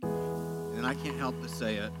and I can't help but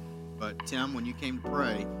say it, but Tim, when you came to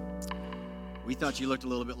pray, we thought you looked a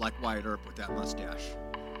little bit like Wyatt Earp with that mustache.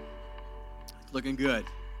 It's looking good.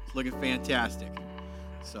 It's looking fantastic.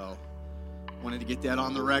 So, wanted to get that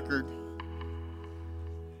on the record.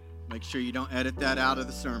 Make sure you don't edit that out of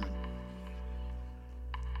the sermon.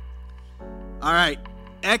 All right,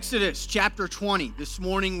 Exodus chapter 20. This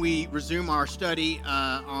morning we resume our study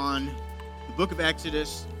on the book of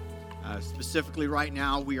Exodus. Specifically right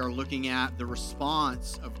now we are looking at the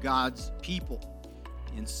response of God's people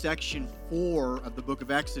in section 4 of the book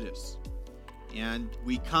of Exodus. And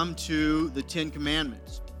we come to the Ten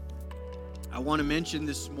Commandments. I want to mention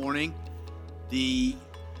this morning the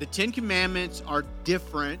Ten Commandments are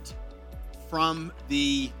different from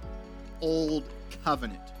the Old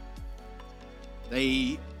Covenant.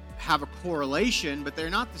 They have a correlation, but they're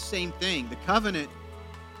not the same thing. The covenant,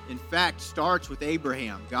 in fact, starts with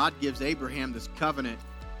Abraham. God gives Abraham this covenant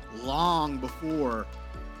long before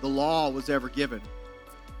the law was ever given.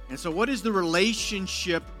 And so what is the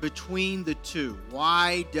relationship between the two?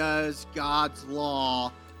 Why does God's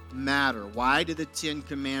law matter? Why do the Ten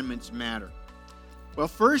Commandments matter? Well,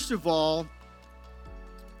 first of all,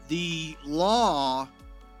 the law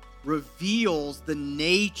reveals the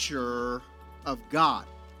nature of God.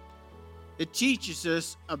 It teaches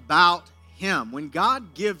us about Him. When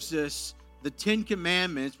God gives us the Ten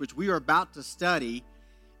Commandments, which we are about to study,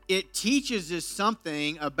 it teaches us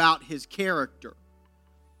something about His character.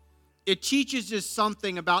 It teaches us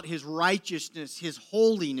something about His righteousness, His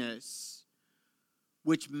holiness,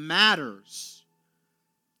 which matters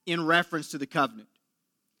in reference to the covenant.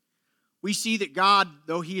 We see that God,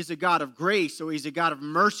 though He is a God of grace, though He's a God of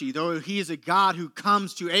mercy, though He is a God who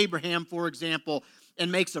comes to Abraham, for example,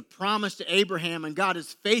 and makes a promise to Abraham, and God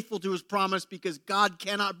is faithful to His promise because God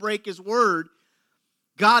cannot break His word,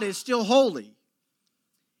 God is still holy.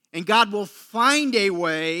 And God will find a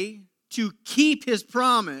way to keep His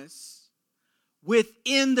promise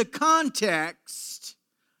within the context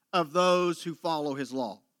of those who follow His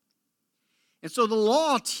law. And so the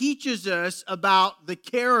law teaches us about the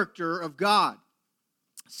character of God.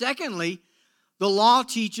 Secondly, the law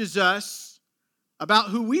teaches us about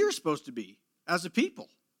who we are supposed to be as a people.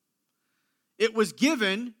 It was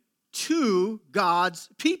given to God's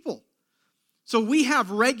people. So we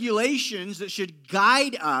have regulations that should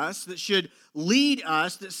guide us, that should lead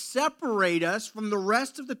us, that separate us from the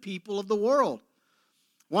rest of the people of the world.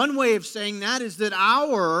 One way of saying that is that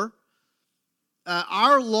our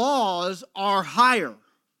laws are higher,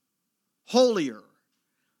 holier.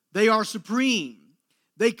 They are supreme.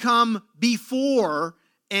 They come before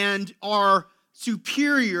and are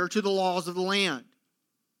superior to the laws of the land.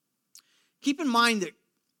 Keep in mind that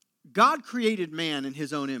God created man in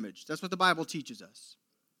His own image. That's what the Bible teaches us.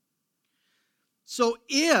 So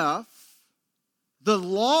if the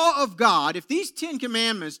law of God, if these Ten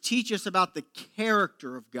Commandments teach us about the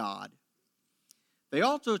character of God, they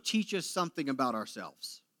also teach us something about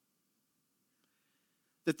ourselves.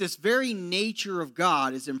 That this very nature of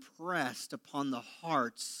God is impressed upon the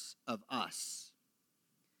hearts of us.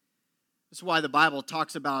 That's why the Bible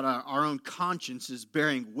talks about our own consciences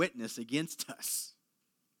bearing witness against us.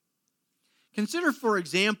 Consider, for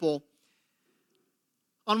example,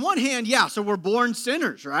 on one hand, so we're born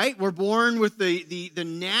sinners, right? We're born with the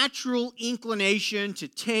natural inclination to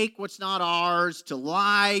take what's not ours, to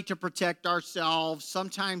lie, to protect ourselves,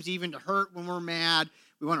 sometimes even to hurt when we're mad.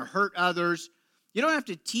 We want to hurt others. You don't have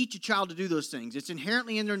to teach a child to do those things. It's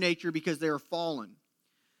inherently in their nature because they are fallen.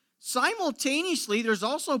 Simultaneously, there's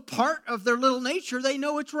also part of their little nature they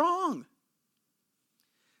know it's wrong.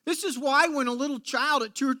 This is why when a little child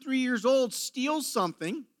at 2 or 3 years old steals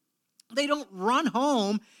something, they don't run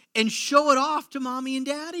home and show it off to mommy and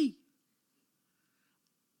daddy.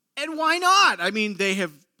 And why not? I mean, they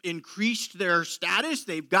have increased their status.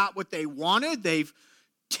 They've got what they wanted. They've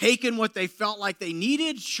taken what they felt like they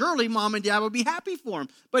needed. Surely mom and dad would be happy for them.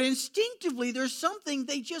 But instinctively, there's something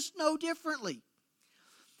they just know differently.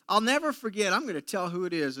 I'll never forget, I'm going to tell who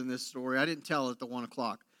it is in this story. I didn't tell it at the 1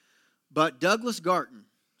 o'clock. But Douglas Garton.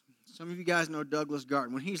 Some of you guys know Douglas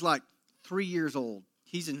Garton. When he's like 3 years old,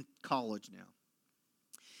 he's in college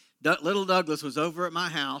now. Little Douglas was over at my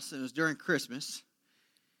house, and it was during Christmas.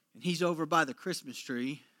 And he's over by the Christmas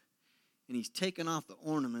tree, and he's taking off the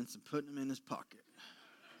ornaments and putting them in his pocket.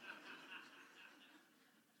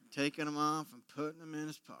 Taking them off and putting them in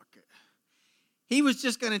his pocket. He was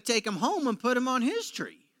just going to take them home and put them on his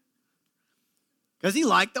tree. Because he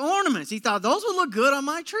liked the ornaments. He thought those would look good on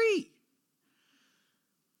my tree.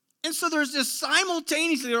 And so there's this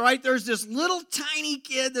simultaneously, right? There's this little tiny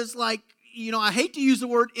kid that's like, I hate to use the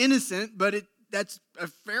word innocent, but that's a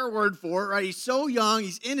fair word for it, right? He's so young,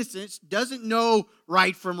 he's innocent, doesn't know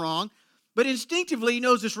right from wrong, but instinctively he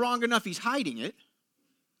knows it's wrong enough he's hiding it,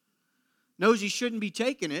 knows he shouldn't be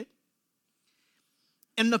taking it.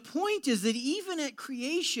 And the point is that even at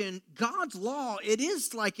creation, God's law, it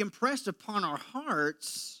is like impressed upon our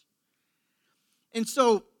hearts. And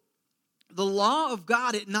so the law of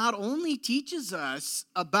God, it not only teaches us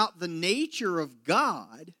about the nature of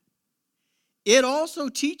God, it also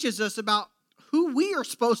teaches us about who we are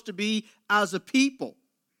supposed to be as a people.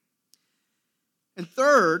 And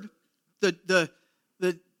third, the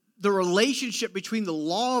relationship between the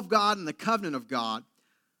law of God and the covenant of God.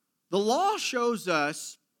 The law shows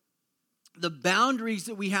us the boundaries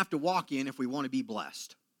that we have to walk in if we want to be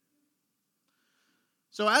blessed.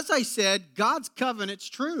 So as I said, God's covenant's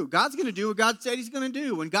true. God's going to do what God said he's going to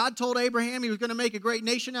do. When God told Abraham he was going to make a great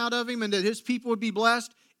nation out of him and that his people would be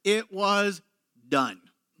blessed, it was done.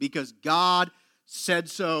 Because God said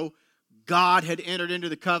so. God had entered into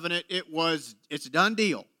the covenant. It's a done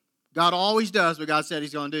deal. God always does what God said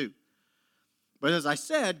he's going to do. But as I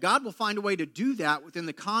said, God will find a way to do that within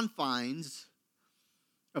the confines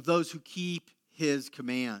of those who keep his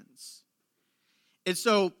commands. And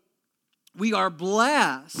so we are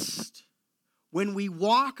blessed when we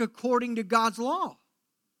walk according to God's law.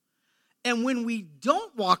 And when we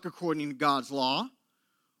don't walk according to God's law,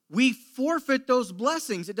 we forfeit those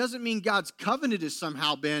blessings. It doesn't mean God's covenant has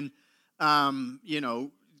somehow been, that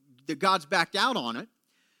God's backed out on it.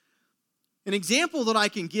 An example that I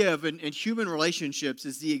can give in human relationships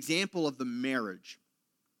is the example of the marriage.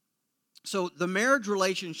 So the marriage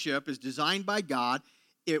relationship is designed by God.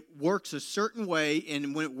 It works a certain way,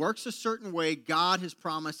 and when it works a certain way, God has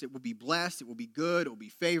promised it will be blessed, it will be good, it will be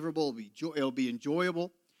favorable, it will be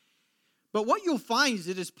enjoyable. But what you'll find is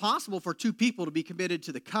it is possible for two people to be committed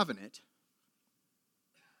to the covenant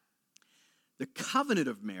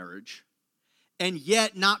of marriage, and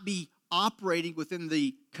yet not be operating within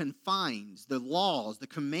the confines, the laws, the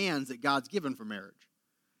commands that God's given for marriage.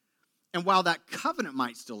 And while that covenant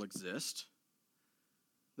might still exist,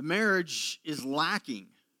 the marriage is lacking.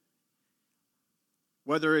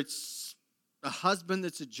 Whether it's a husband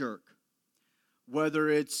that's a jerk, whether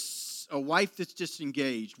it's a wife that's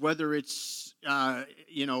disengaged, whether it's,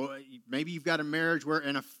 maybe you've got a marriage where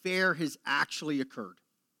an affair has actually occurred.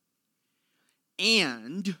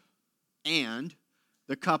 And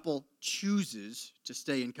the couple chooses to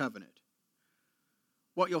stay in covenant.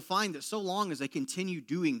 What you'll find that so long as they continue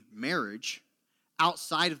doing marriage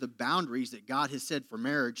outside of the boundaries that God has said for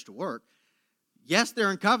marriage to work, yes,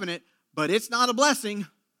 they're in covenant, but it's not a blessing.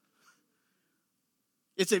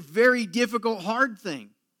 It's a very difficult, hard thing.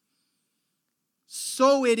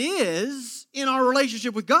 So it is in our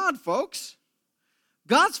relationship with God, folks.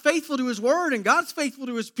 God's faithful to his word, and God's faithful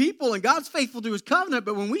to his people, and God's faithful to his covenant.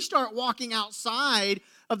 But when we start walking outside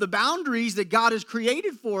of the boundaries that God has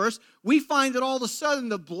created for us, we find that all of a sudden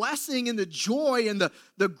the blessing and the joy and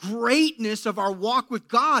the greatness of our walk with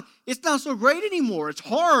God, it's not so great anymore. It's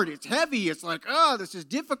hard, it's heavy, it's like, this is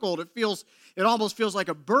difficult. It almost feels like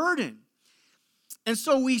a burden. And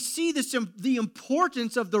so we see the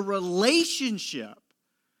importance of the relationship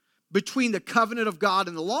between the covenant of God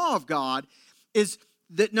and the law of God is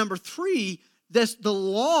that number 3, the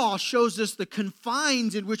law shows us the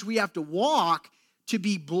confines in which we have to walk to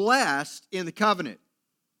be blessed in the covenant.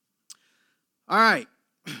 All right.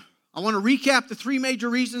 I want to recap the 3 major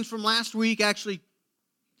reasons from last week. Actually,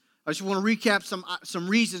 I just want to recap some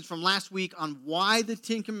reasons from last week on why the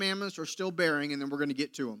 10 Commandments are still bearing, and then we're going to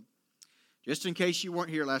get to them. Just in case you weren't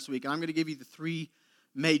here last week, I'm going to give you the 3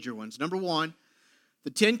 major ones. Number 1, the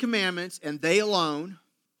 10 Commandments, and they alone,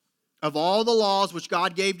 of all the laws which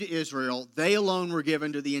God gave to Israel, they alone were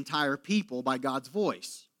given to the entire people by God's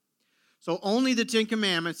voice. So only the 10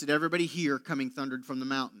 Commandments did everybody hear coming thundered from the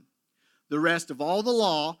mountain. The rest of all the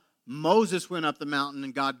law, Moses went up the mountain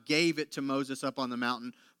and God gave it to Moses up on the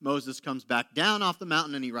mountain. Moses comes back down off the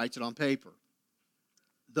mountain and he writes it on paper.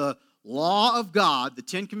 The law of God, the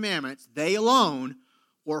 10 Commandments, they alone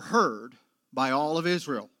were heard by all of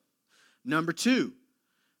Israel. Number 2,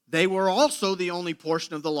 they were also the only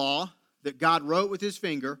portion of the law that God wrote with his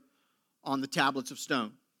finger on the tablets of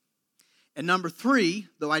stone. And number 3,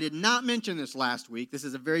 though I did not mention this last week, this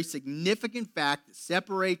is a very significant fact that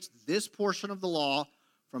separates this portion of the law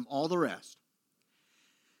from all the rest.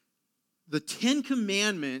 The 10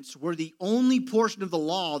 Commandments were the only portion of the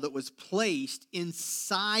law that was placed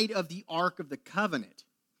inside of the Ark of the Covenant.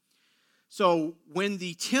 So when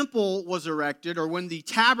the temple was erected, or when the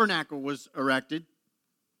tabernacle was erected,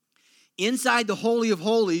 inside the Holy of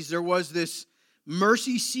Holies, there was this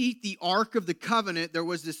mercy seat, the Ark of the Covenant. There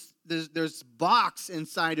was this there's box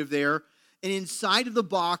inside of there, and inside of the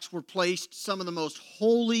box were placed some of the most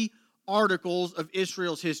holy articles of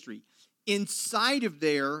Israel's history. Inside of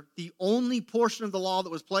there, the only portion of the law that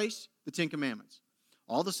was placed, the Ten Commandments.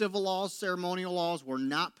 All the civil laws, ceremonial laws were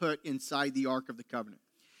not put inside the Ark of the Covenant.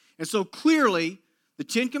 And so clearly, the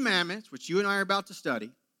Ten Commandments, which you and I are about to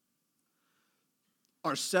study,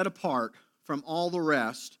 are set apart from all the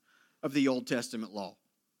rest of the Old Testament law.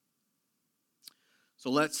 So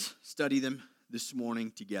let's study them this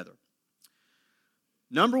morning together.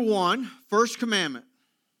 Number 1, first commandment,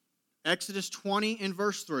 Exodus 20 and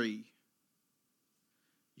verse 3.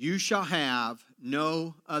 You shall have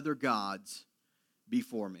no other gods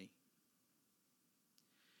before me.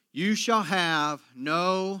 You shall have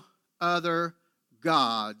no other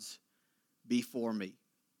gods before me.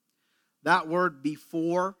 That word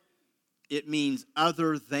before, it means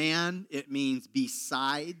other than, it means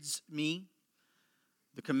besides me.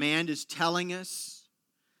 The command is telling us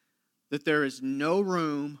that there is no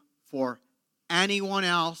room for anyone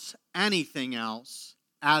else, anything else,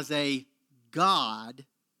 as a God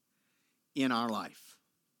in our life.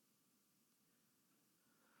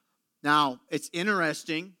 Now, it's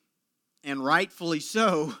interesting, and rightfully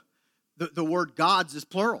so, the word gods is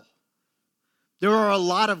plural. There are a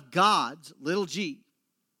lot of gods, little g,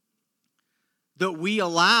 that we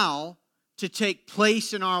allow to take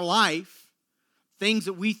place in our life. Things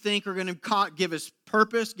that we think are going to give us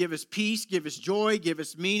purpose, give us peace, give us joy, give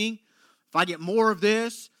us meaning. If I get more of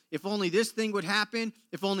this, if only this thing would happen,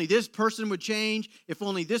 if only this person would change, if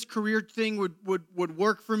only this career thing would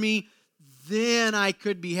work for me, then I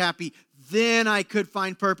could be happy. Then I could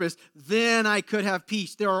find purpose. Then I could have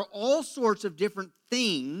peace. There are all sorts of different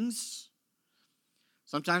things.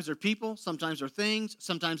 Sometimes they're people, sometimes they're things,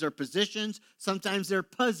 sometimes they're positions, sometimes they're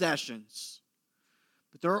possessions.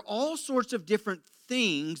 But there are all sorts of different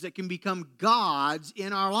things that can become gods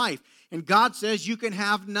in our life. And God says you can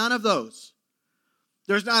have none of those.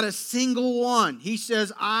 There's not a single one. He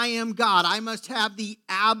says, I am God. I must have the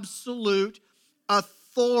absolute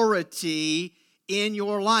authority in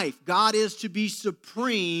your life. God is to be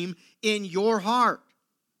supreme in your heart.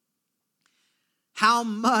 How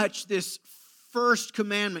much this first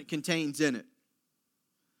commandment contains in it.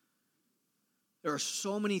 There are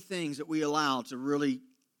so many things that we allow to really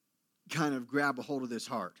kind of grab a hold of this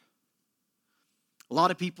heart. A lot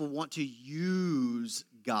of people want to use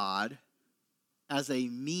God as a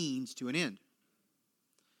means to an end.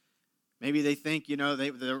 Maybe they think,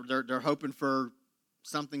 they're hoping for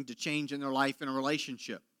something to change in their life in a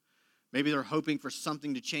relationship. Maybe they're hoping for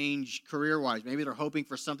something to change career-wise. Maybe they're hoping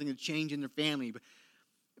for something to change in their family.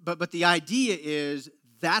 But the idea is,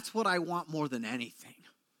 that's what I want more than anything.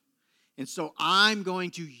 And so I'm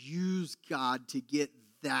going to use God to get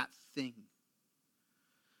that thing.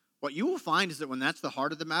 What you will find is that when that's the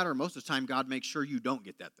heart of the matter, most of the time God makes sure you don't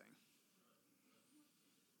get that thing.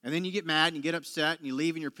 And then you get mad and you get upset and you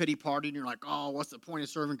leave in your pity party and you're like, oh, what's the point of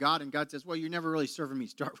serving God? And God says, well, you're never really serving me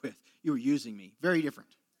to start with. You were using me. Very different.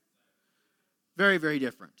 Very, very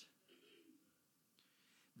different.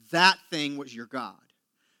 That thing was your God.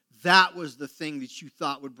 That was the thing that you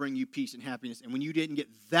thought would bring you peace and happiness. And when you didn't get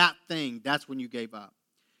that thing, that's when you gave up.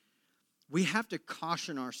 We have to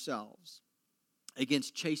caution ourselves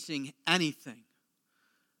against chasing anything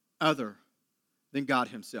other than God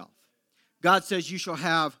himself. God says, you shall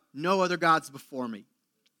have no other gods before me.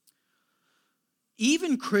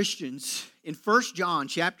 Even Christians, in 1 John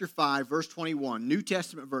chapter 5, verse 21, New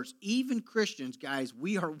Testament verse, even Christians, guys,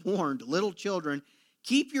 we are warned, little children,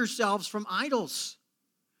 keep yourselves from idols.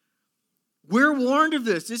 We're warned of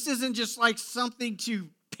this. This isn't just like something to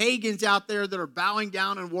pagans out there that are bowing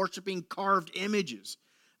down and worshiping carved images.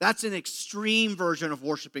 That's an extreme version of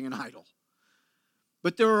worshiping an idol.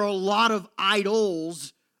 But there are a lot of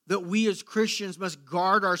idols that we as Christians must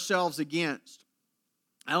guard ourselves against.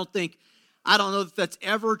 I don't know if that's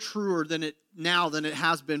ever truer than it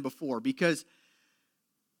has been before, because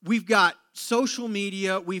we've got social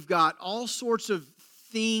media, we've got all sorts of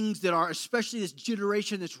things that are, especially this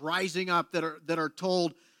generation that's rising up, that are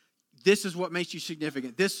told, this is what makes you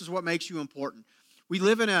significant. This is what makes you important. We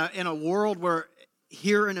live in a world where,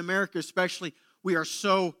 here in America especially, we are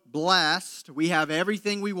so blessed. We have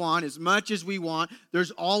everything we want, as much as we want. There's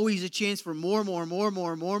always a chance for more.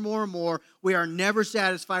 We are never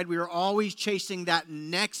satisfied. We are always chasing that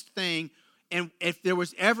next thing. And if there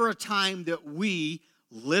was ever a time that we,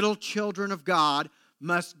 little children of God,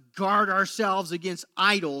 must guard ourselves against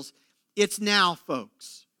idols, it's now,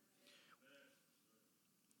 folks.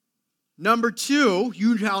 Number 2,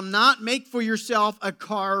 you shall not make for yourself a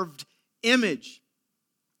carved image.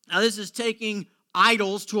 Now, this is taking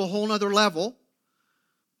idols to a whole nother level.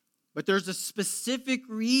 But there's a specific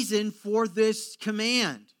reason for this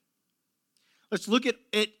command. Let's look at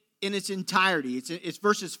it in its entirety. It's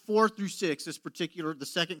verses 4 through 6, the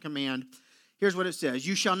second command. Here's what it says.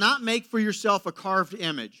 You shall not make for yourself a carved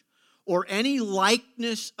image or any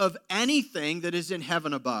likeness of anything that is in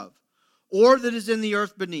heaven above, or that is in the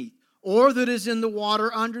earth beneath, or that is in the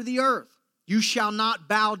water under the earth. You shall not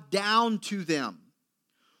bow down to them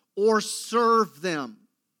or serve them.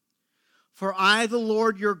 For I, the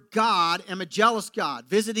Lord your God, am a jealous God,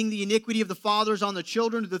 visiting the iniquity of the fathers on the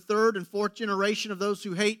children of the third and fourth generation of those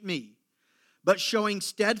who hate me, but showing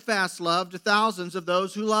steadfast love to thousands of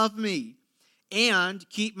those who love me and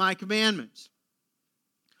keep my commandments.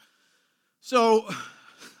 So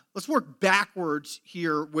let's work backwards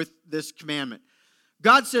here with this commandment.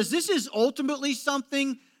 God says this is ultimately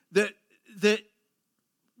something that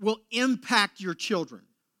will impact your children.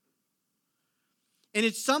 And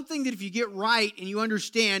it's something that if you get right and you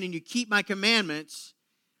understand and you keep my commandments,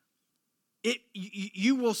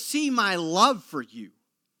 you will see my love for you.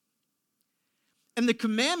 And the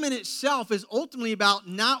commandment itself is ultimately about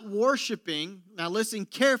not worshiping, now listen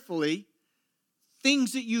carefully,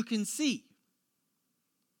 things that you can see.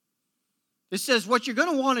 It says what you're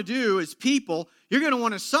going to want to do as people, you're going to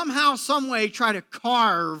want to somehow, some way try to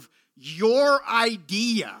carve your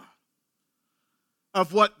idea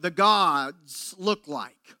of what the gods look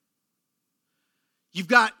like. You've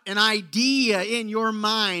got an idea in your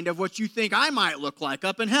mind of what you think I might look like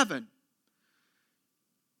up in heaven.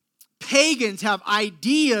 Pagans have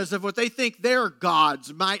ideas of what they think their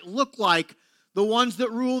gods might look like, the ones that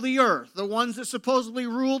rule the earth, the ones that supposedly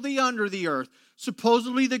rule the under the earth,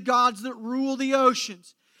 supposedly the gods that rule the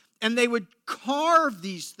oceans. And they would carve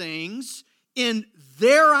these things in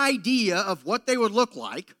their idea of what they would look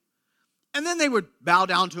like, and then they would bow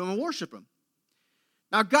down to them and worship them.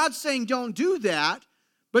 Now, God's saying don't do that,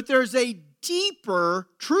 but there's a deeper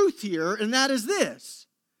truth here, and that is this.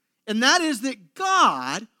 And that is that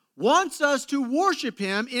God wants us to worship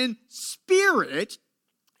Him in spirit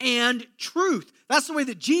and truth. That's the way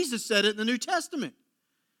that Jesus said it in the New Testament.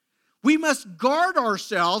 We must guard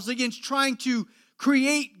ourselves against trying to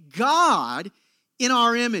create God in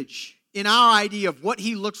our image, in our idea of what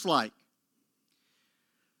He looks like.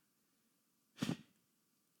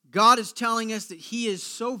 God is telling us that He is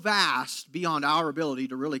so vast beyond our ability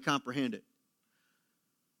to really comprehend it.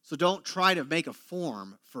 So don't try to make a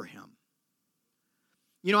form for Him.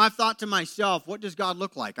 You know, I've thought to myself, what does God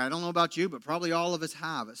look like? I don't know about you, but probably all of us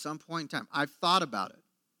have at some point in time. I've thought about it.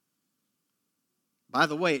 By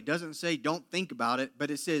the way, it doesn't say don't think about it,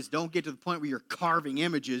 but it says don't get to the point where you're carving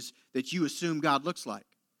images that you assume God looks like.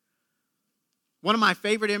 One of my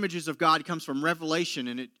favorite images of God comes from Revelation,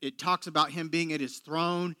 and it talks about Him being at His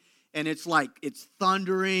throne, and it's like it's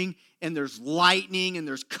thundering, and there's lightning, and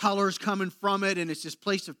there's colors coming from it, and it's this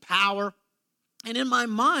place of power. And in my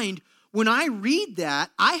mind, when I read that,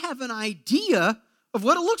 I have an idea of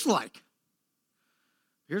what it looks like.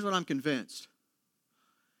 Here's what I'm convinced.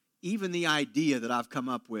 Even the idea that I've come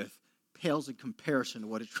up with pales in comparison to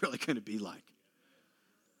what it's really going to be like.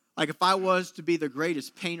 Like if I was to be the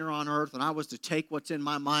greatest painter on earth and I was to take what's in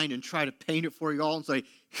my mind and try to paint it for you all and say,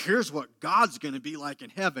 here's what God's going to be like in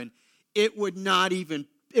heaven, it would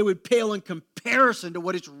pale in comparison to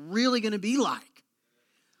what it's really going to be like.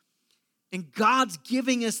 And God's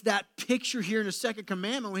giving us that picture here in the second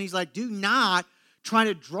commandment when He's like, do not try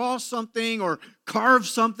to draw something or carve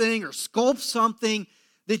something or sculpt something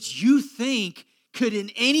that you think could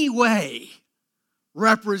in any way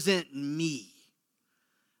represent me.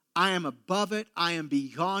 I am above it. I am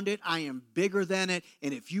beyond it. I am bigger than it.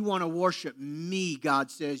 And if you want to worship me,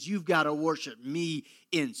 God says, you've got to worship me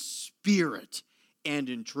in spirit and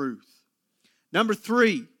in truth. Number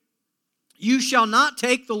 3, you shall not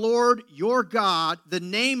take the Lord your God, the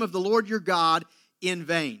name of the Lord your God, in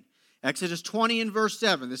vain. Exodus 20 and verse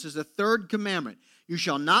 7. This is the third commandment. You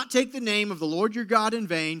shall not take the name of the Lord your God in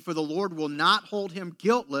vain, for the Lord will not hold him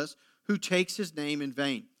guiltless who takes His name in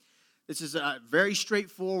vain. This is a very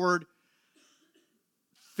straightforward,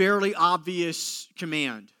 fairly obvious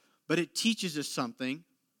command, but it teaches us something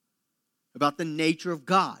about the nature of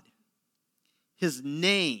God. His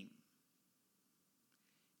name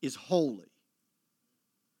is holy,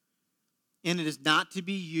 and it is not to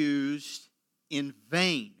be used in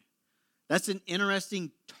vain. That's an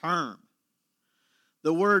interesting term.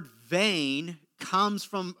 The word vain comes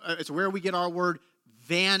from, it's where we get our word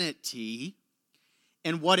vanity.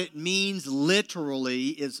 And what it means literally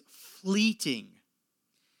is fleeting.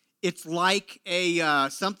 It's like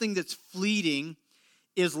something that's fleeting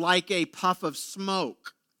is like a puff of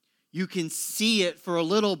smoke. You can see it for a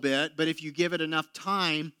little bit, but if you give it enough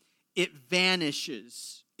time, it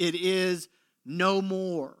vanishes. It is no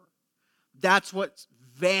more. That's what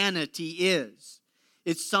vanity is.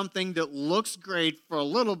 It's something that looks great for a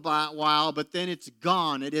little while, but then it's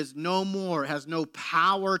gone. It is no more. It has no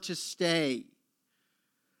power to stay.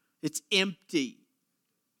 It's empty,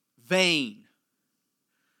 vain.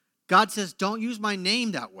 God says, don't use my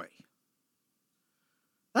name that way.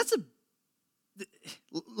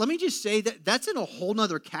 Let me just say that's in a whole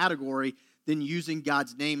nother category than using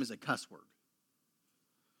God's name as a cuss word.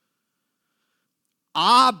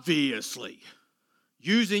 Obviously,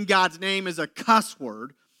 using God's name as a cuss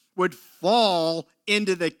word would fall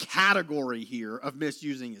into the category here of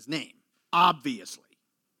misusing his name. Obviously.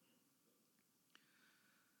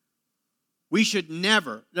 We should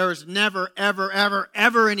never, there is never, ever, ever,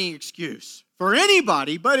 ever any excuse for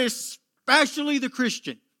anybody, but especially the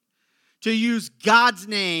Christian, to use God's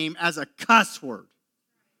name as a cuss word.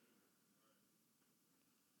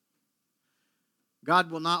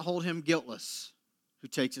 God will not hold him guiltless who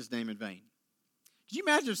takes his name in vain. Could you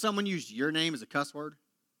imagine if someone used your name as a cuss word?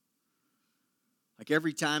 Like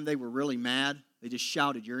every time they were really mad, they just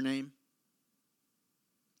shouted your name.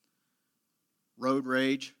 Road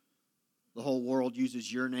rage. The whole world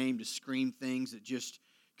uses your name to scream things that just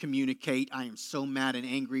communicate, I am so mad and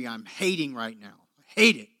angry, I'm hating right now. I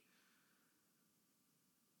hate it.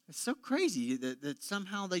 It's so crazy that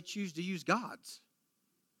somehow they choose to use God's.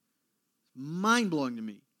 Mind-blowing to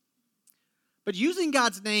me. But using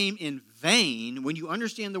God's name in vain, when you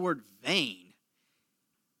understand the word vain,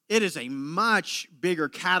 it is a much bigger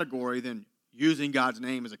category than using God's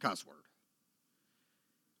name as a cuss word.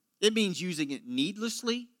 It means using it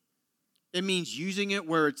needlessly. It means using it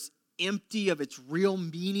where it's empty of its real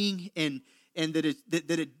meaning and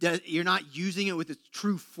you're not using it with its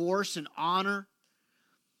true force and honor.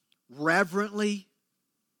 Reverently.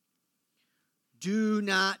 Do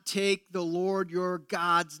not take the Lord your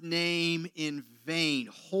God's name in vain.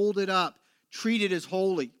 Hold it up. Treat it as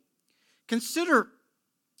holy. Consider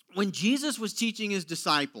when Jesus was teaching his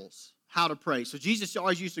disciples how to pray. So Jesus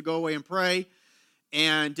always used to go away and pray.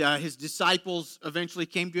 And his disciples eventually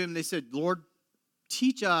came to him and they said, Lord,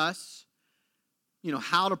 teach us,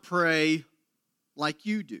 how to pray like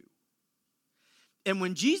you do. And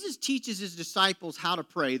when Jesus teaches his disciples how to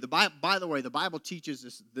pray, by the way, the Bible teaches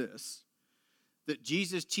us this, that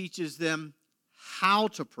Jesus teaches them how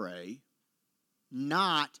to pray,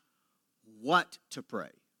 not what to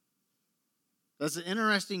pray. That's an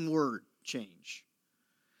interesting word change.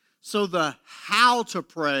 So the how to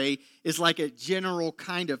pray is like a general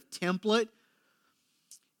kind of template,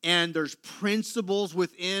 and there's principles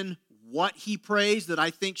within what he prays that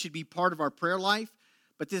I think should be part of our prayer life.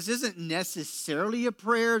 But this isn't necessarily a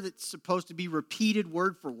prayer that's supposed to be repeated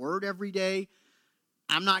word for word every day.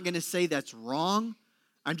 I'm not going to say that's wrong.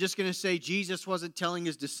 I'm just going to say Jesus wasn't telling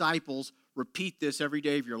his disciples, repeat this every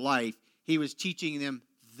day of your life. He was teaching them,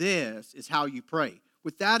 this is how you pray.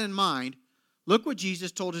 With that in mind, look what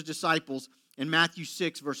Jesus told his disciples in Matthew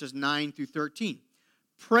 6, verses 9 through 13.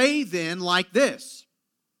 Pray then like this.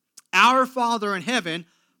 Our Father in heaven,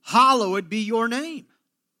 hallowed be your name.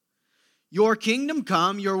 Your kingdom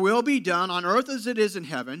come, your will be done on earth as it is in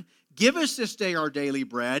heaven. Give us this day our daily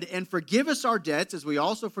bread, and forgive us our debts as we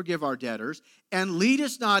also forgive our debtors. And lead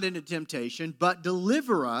us not into temptation, but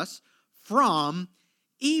deliver us from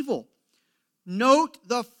evil. Note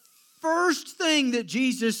the first thing that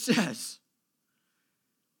Jesus says.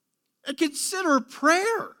 And consider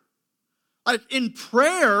prayer. Like in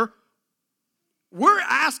prayer, we're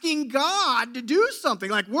asking God to do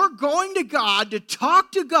something. Like we're going to God to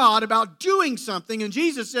talk to God about doing something. And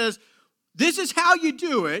Jesus says, this is how you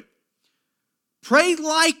do it. Pray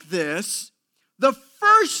like this. The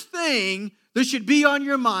first thing that should be on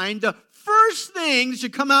your mind, the first thing that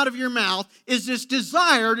should come out of your mouth is this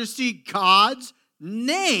desire to see God's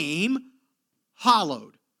name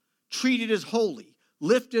hallowed, treated as holy,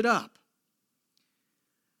 lifted up.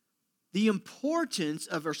 The importance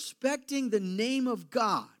of respecting the name of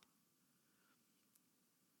God.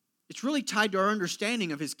 It's really tied to our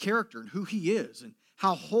understanding of his character and who he is and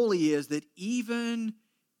how holy he is, that even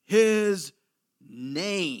his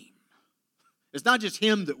name. It's not just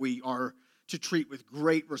him that we are to treat with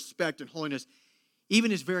great respect and holiness.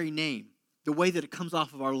 Even his very name, the way that it comes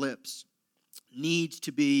off of our lips, needs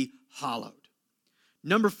to be hallowed.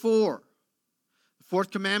 Number 4, the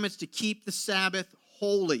fourth commandment is to keep the Sabbath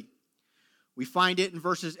holy. We find it in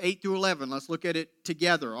verses 8 through 11. Let's look at it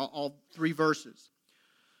together, all 3 verses.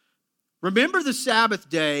 Remember the Sabbath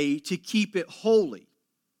day to keep it holy.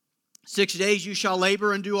 6 days you shall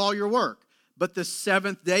labor and do all your work. But the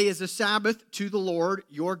seventh day is a Sabbath to the Lord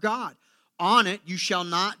your God. On it you shall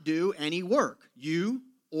not do any work, you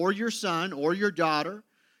or your son or your daughter,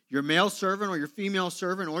 your male servant or your female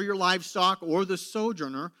servant, or your livestock, or the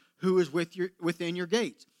sojourner who is within your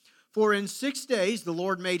gates. For in 6 days the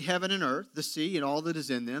Lord made heaven and earth, the sea, and all that is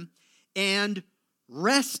in them, and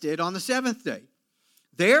rested on the seventh day.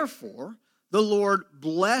 Therefore, the Lord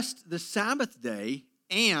blessed the Sabbath day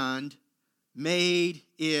and made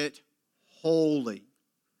it holy.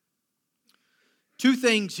 Two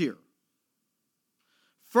things here.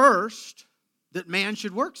 First, that man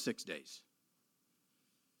should work 6 days.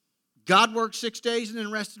 God worked 6 days and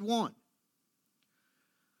then rested one.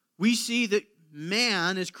 We see that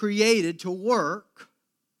man is created to work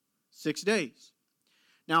 6 days.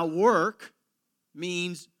 Now, work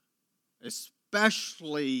means,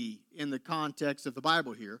 especially in the context of the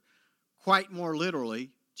Bible here, quite more literally,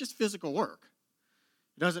 just physical work.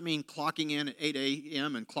 It doesn't mean clocking in at 8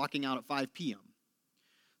 a.m. and clocking out at 5 p.m.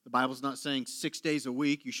 The Bible's not saying 6 days a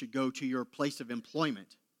week you should go to your place of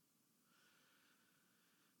employment.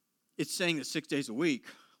 It's saying that 6 days a week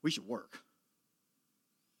we should work.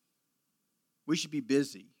 We should be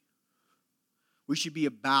busy. We should be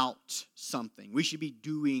about something. We should be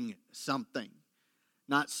doing something.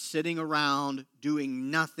 Not sitting around doing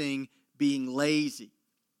nothing, being lazy.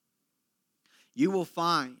 You will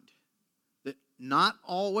find that not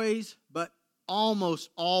always, but almost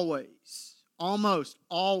always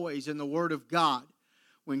in the Word of God,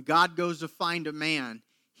 when God goes to find a man,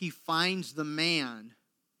 He finds the man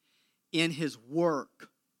in his work.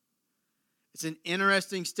 It's an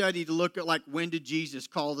interesting study to look at, like, when did Jesus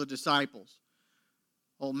call the disciples?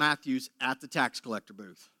 Well, Matthew's at the tax collector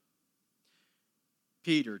booth.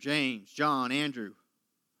 Peter, James, John, Andrew,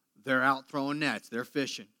 they're out throwing nets. They're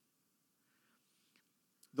fishing.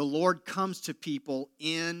 The Lord comes to people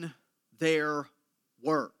in their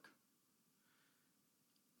work.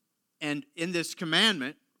 And in this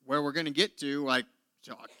commandment, where we're going to get to, like,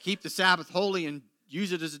 so keep the Sabbath holy and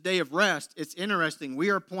use it as a day of rest, it's interesting. We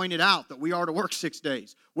are pointed out that we are to work 6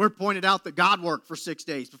 days. We're pointed out that God worked for 6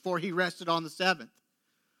 days before He rested on the seventh.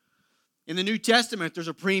 In the New Testament, there's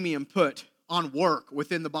a premium put on work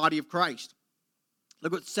within the body of Christ.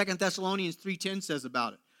 Look what 2 Thessalonians 3:10 says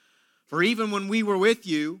about it. For even when we were with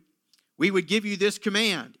you, we would give you this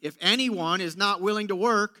command. If anyone is not willing to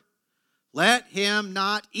work, let him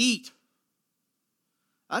not eat.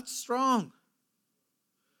 That's strong.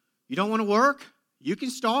 You don't want to work? You can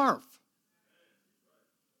starve.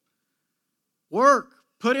 Work.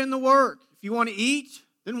 Put in the work. If you want to eat,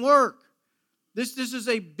 then work. This is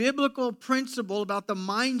a biblical principle about the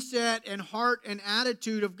mindset and heart and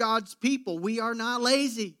attitude of God's people. We are not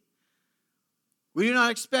lazy. We do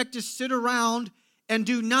not expect to sit around and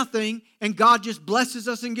do nothing and God just blesses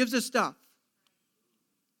us and gives us stuff.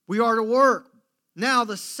 We are to work. Now,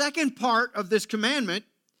 the second part of this commandment,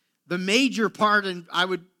 the major part, and I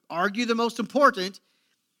would argue the most important,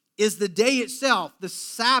 is the day itself, the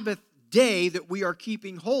Sabbath day that we are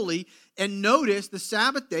keeping holy. And notice the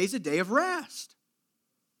Sabbath day is a day of rest.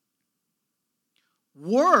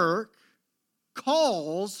 Work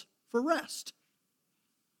calls for rest.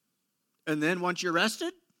 And then once you're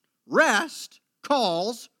rested, rest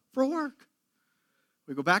calls for work.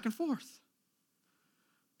 We go back and forth.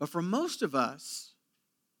 But for most of us,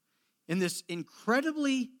 in this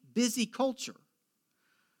incredibly busy culture,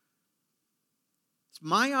 it's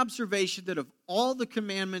my observation that of all the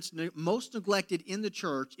commandments most neglected in the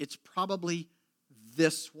church, it's probably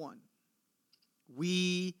this one.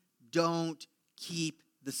 We don't keep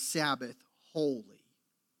the Sabbath holy.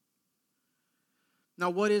 Now,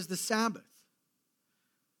 what is the Sabbath?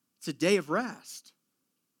 It's a day of rest.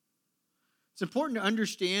 It's important to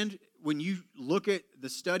understand when you look at the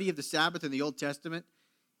study of the Sabbath in the Old Testament,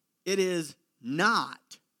 it is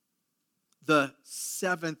not the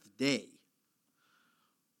seventh day.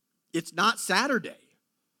 It's not Saturday.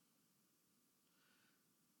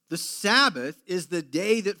 The Sabbath is the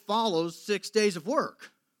day that follows 6 days of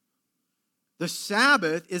work. The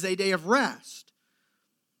Sabbath is a day of rest.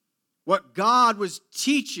 What God was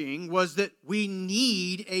teaching was that we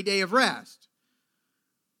need a day of rest.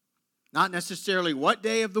 Not necessarily what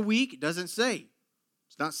day of the week, it doesn't say.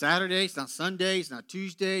 It's not Saturday, it's not Sunday, it's not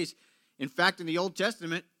Tuesdays. In fact, in the Old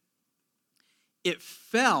Testament, it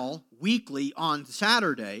fell weekly on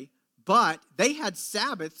Saturday, but they had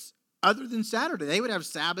Sabbaths other than Saturday. They would have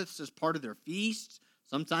Sabbaths as part of their feasts.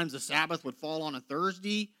 Sometimes the Sabbath would fall on a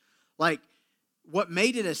Thursday. Like, what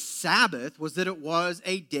made it a Sabbath was that it was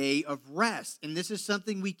a day of rest. And this is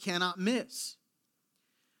something we cannot miss.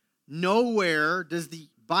 Nowhere does the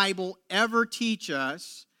Bible ever teach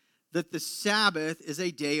us that the Sabbath is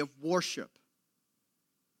a day of worship.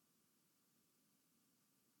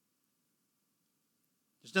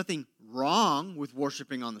 There's nothing wrong with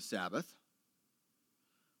worshiping on the Sabbath.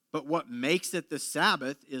 But what makes it the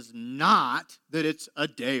Sabbath is not that it's a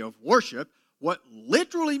day of worship. What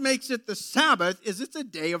literally makes it the Sabbath is it's a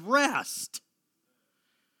day of rest.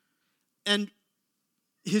 And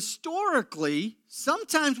historically,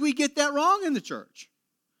 sometimes we get that wrong in the church.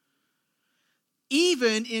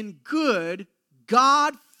 Even in good,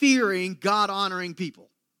 God-fearing, God-honoring people.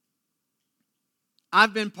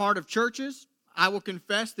 I've been part of churches. I will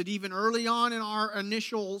confess that even early on in our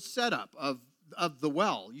initial setup of the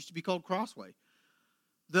well, it used to be called Crossway,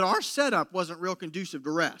 that our setup wasn't real conducive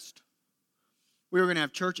to rest. We were going to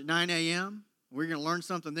have church at 9 a.m., we're going to learn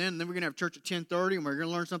something then, and then we're going to have church at 10:30, and we're going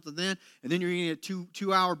to learn something then, and then you're going to get a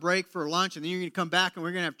two-hour break for lunch, and then you're going to come back, and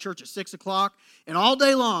we're going to have church at 6 o'clock, and all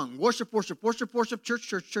day long, worship, worship, worship, worship, church,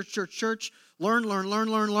 church, church, church, church, learn, learn, learn,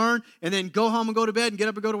 learn, learn, and then go home and go to bed and get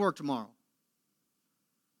up and go to work tomorrow.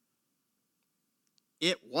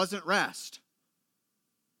 It wasn't rest.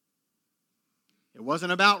 It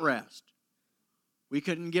wasn't about rest. We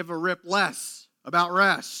couldn't give a rip less about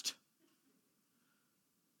rest.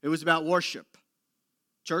 It was about worship.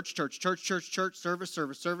 Church, church, church, church, church, service,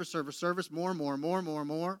 service, service, service, service, more, more, more, more,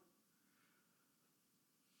 more.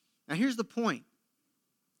 Now here's the point.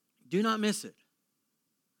 Do not miss it.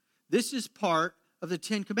 This is part of the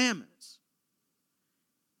Ten Commandments.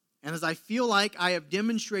 And as I feel like I have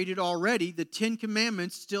demonstrated already, the Ten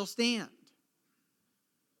Commandments still stand.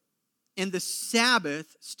 And the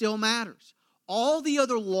Sabbath still matters. All the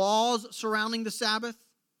other laws surrounding the Sabbath,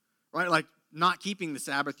 right, like not keeping the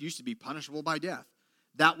Sabbath used to be punishable by death.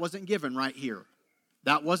 That wasn't given right here.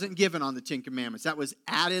 That wasn't given on the Ten Commandments. That was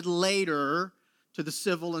added later to the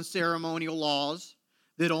civil and ceremonial laws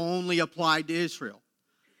that only applied to Israel.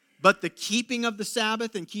 But the keeping of the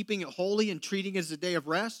Sabbath and keeping it holy and treating it as a day of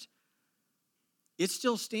rest, it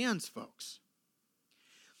still stands, folks.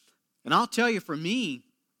 And I'll tell you, for me,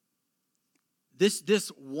 this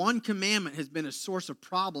one commandment has been a source of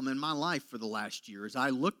problem in my life for the last year. As I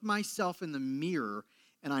look myself in the mirror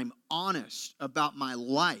and I'm honest about my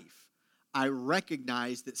life, I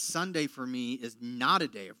recognize that Sunday for me is not a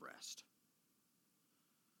day of rest.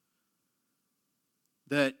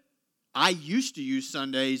 That I used to use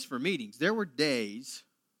Sundays for meetings. There were days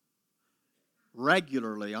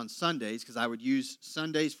regularly on Sundays, because I would use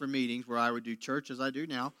Sundays for meetings where I would do church as I do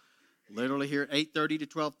now, literally here at 8:30 to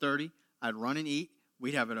 12:30. I'd run and eat.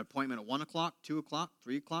 We'd have an appointment at 1 o'clock, 2 o'clock,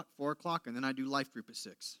 3 o'clock, 4 o'clock, and then I'd do life group at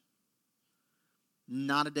 6.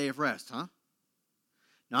 Not a day of rest, huh?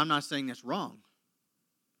 Now, I'm not saying that's wrong.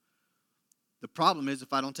 The problem is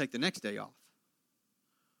if I don't take the next day off.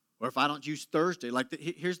 Or if I don't use Thursday.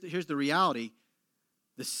 Here's the reality.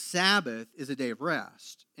 The Sabbath is a day of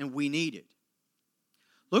rest, and we need it.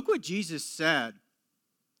 Look what Jesus said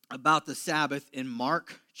about the Sabbath in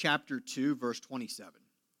Mark chapter 2, verse 27.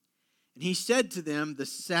 And he said to them, the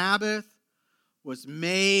Sabbath was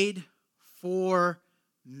made for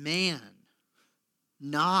man,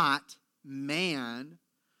 not man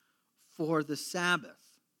for the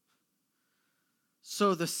Sabbath.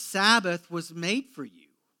 So the Sabbath was made for you.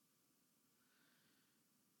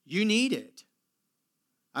 You need it.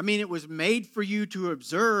 I mean, it was made for you to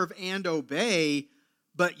observe and obey,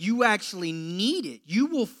 but you actually need it. You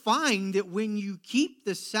will find that when you keep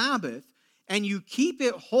the Sabbath and you keep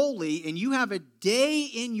it holy and you have a day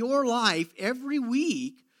in your life every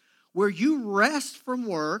week where you rest from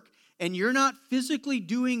work and you're not physically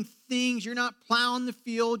doing things, you're not plowing the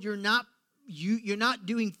field, you're not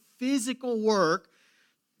doing physical work,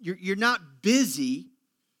 you're not busy,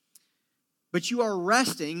 but you are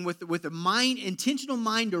resting with a intentional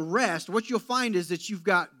mind to rest, what you'll find is that you've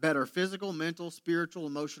got better physical, mental, spiritual,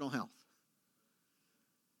 emotional health.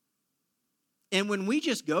 And when we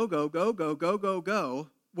just go,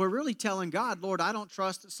 we're really telling God, Lord, I don't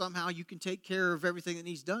trust that somehow you can take care of everything that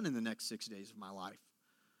needs done in the next 6 days of my life.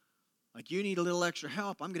 Like, you need a little extra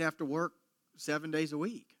help. I'm going to have to work 7 days a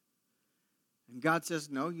week. And God says,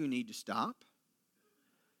 no, you need to stop.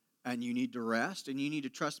 And you need to rest, and you need to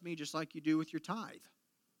trust me just like you do with your tithe.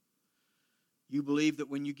 You believe that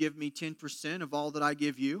when you give me 10% of all that I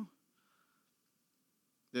give you,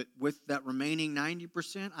 that with that remaining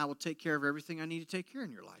 90%, I will take care of everything I need to take care of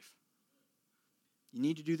in your life. You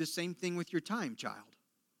need to do the same thing with your time, child.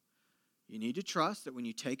 You need to trust that when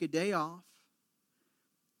you take a day off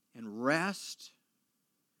and rest,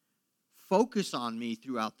 focus on me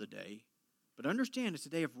throughout the day, but understand it's a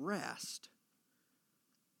day of rest,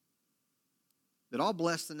 that I'll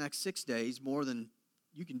bless the next 6 days more than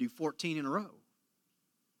you can do 14 in a row.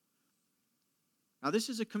 Now, this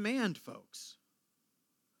is a command, folks.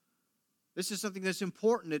 This is something that's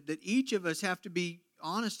important that each of us have to be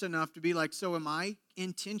honest enough to be like, so am I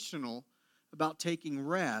intentional about taking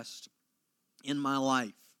rest in my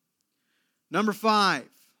life? Number 5,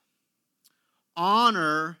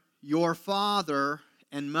 honor your father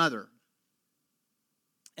and mother.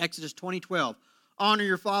 Exodus 20:12. Honor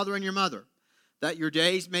your father and your mother, that your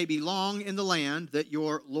days may be long in the land that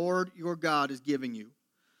your Lord your God is giving you.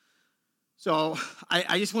 So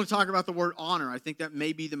I just want to talk about the word honor. I think that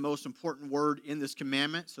may be the most important word in this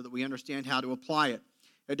commandment so that we understand how to apply it.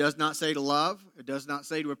 It does not say to love. It does not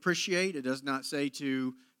say to appreciate. It does not say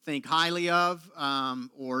to think highly of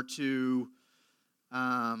or to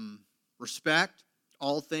respect.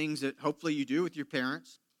 All things that hopefully you do with your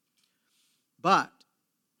parents. But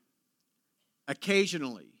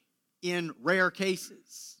occasionally, in rare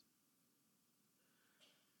cases,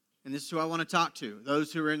 and this is who I want to talk to,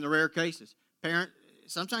 those who are in the rare cases.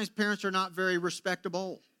 Sometimes parents are not very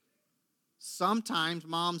respectable. Sometimes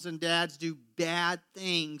moms and dads do bad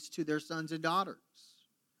things to their sons and daughters.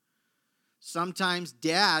 Sometimes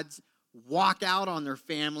dads walk out on their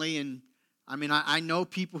family, and I know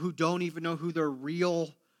people who don't even know who their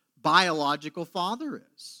real biological father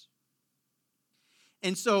is.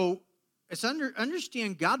 And so,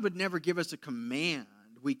 understand God would never give us a command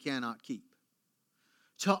we cannot keep.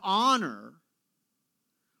 To honor,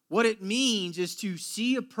 what it means is to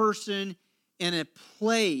see a person in a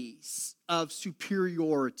place of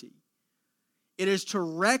superiority. It is to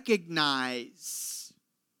recognize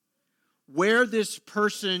where this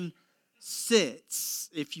person sits,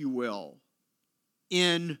 if you will,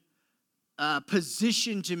 in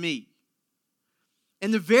position to me.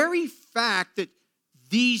 And the very fact that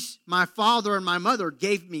my father and my mother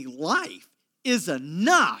gave me life is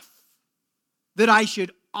enough that I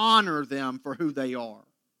should honor them for who they are.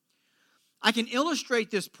 I can illustrate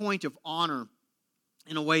this point of honor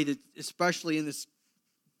in a way that, especially in this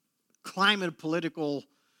climate of political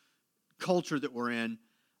culture that we're in,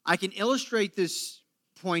 I can illustrate this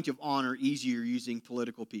point of honor easier using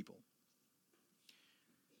political people.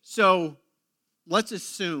 So, let's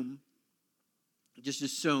assume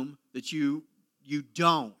that you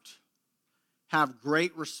don't have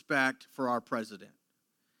great respect for our president.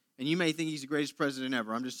 And you may think he's the greatest president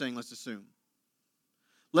ever. I'm just saying, let's assume.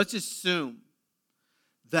 Let's assume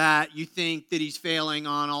that you think that he's failing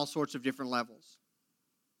on all sorts of different levels.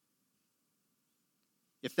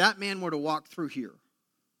 If that man were to walk through here,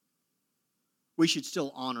 we should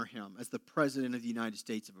still honor him as the President of the United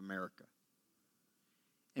States of America.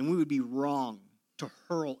 And we would be wrong to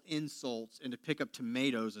hurl insults and to pick up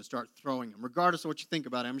tomatoes and start throwing them. Regardless of what you think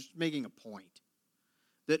about it, I'm just making a point.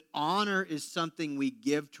 That honor is something we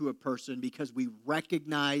give to a person because we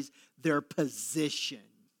recognize their position.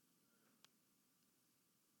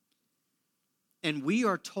 And we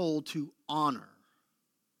are told to honor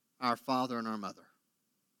our father and our mother.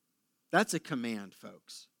 That's a command,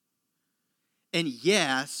 folks. And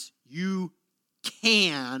yes, you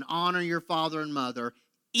can honor your father and mother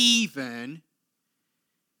even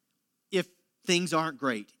if things aren't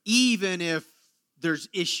great, even if there's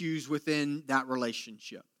issues within that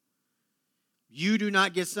relationship. You do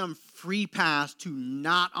not get some free pass to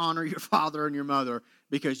not honor your father and your mother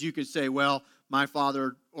because you could say, well, my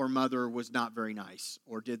father or mother was not very nice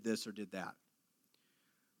or did this or did that.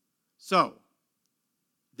 So,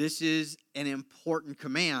 this is an important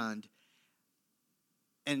command,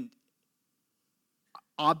 and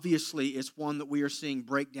obviously it's one that we are seeing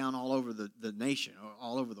break down all over the nation,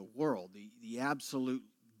 all over the world. The absolute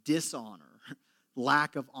dishonor,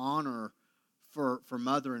 lack of honor for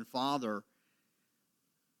mother and father.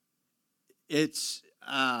 It's,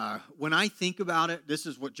 when I think about it, this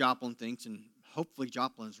is what Joplin thinks, and hopefully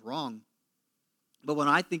Joplin's wrong. But when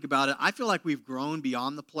I think about it, I feel like we've grown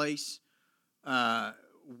beyond the place.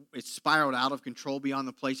 It's spiraled out of control beyond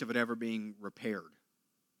the place of it ever being repaired.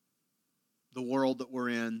 The world that we're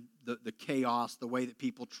in, the chaos, the way that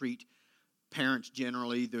people treat parents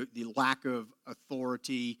generally, the lack of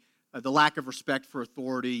authority, the lack of respect for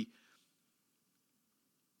authority.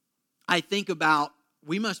 I think about,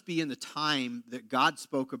 we must be in the time that God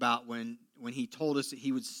spoke about when he told us that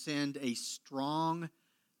he would send a strong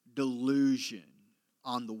delusion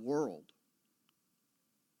on the world.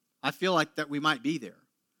 I feel like that we might be there.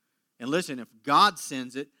 And listen, if God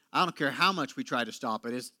sends it, I don't care how much we try to stop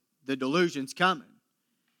it, the delusion's coming.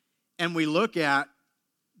 And we look at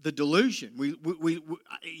the delusion.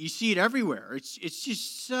 You see it everywhere. It's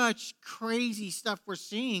just such crazy stuff we're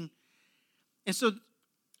seeing. And so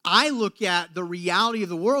I look at the reality of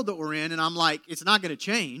the world that we're in, and I'm like, it's not going to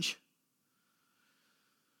change.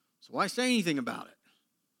 So why say anything about it?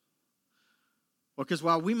 Well, because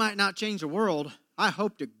while we might not change the world, I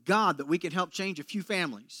hope to God that we can help change a few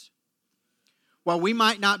families. While we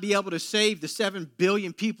might not be able to save the 7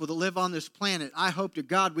 billion people that live on this planet, I hope to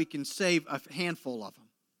God we can save a handful of them.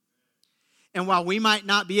 And while we might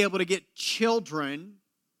not be able to get children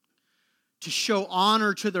to show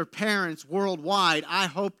honor to their parents worldwide, I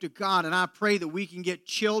hope to God and I pray that we can get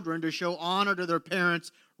children to show honor to their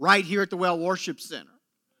parents right here at the Well Worship Center.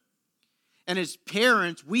 And as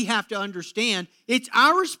parents, we have to understand it's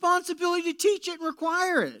our responsibility to teach it and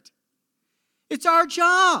require it. It's our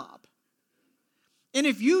job. And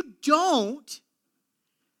if you don't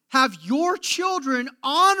have your children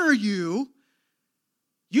honor you,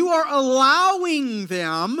 you are allowing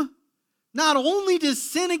them not only to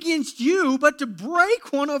sin against you, but to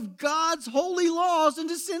break one of God's holy laws and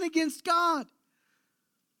to sin against God.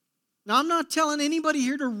 Now, I'm not telling anybody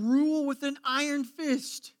here to rule with an iron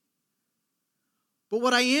fist. But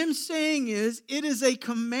what I am saying is, it is a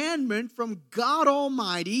commandment from God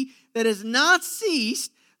Almighty that has not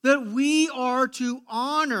ceased that we are to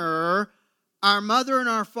honor our mother and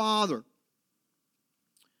our father.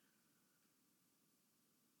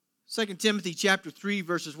 2 Timothy chapter 3,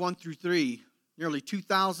 verses 1 through 3, nearly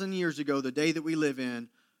 2,000 years ago, the day that we live in,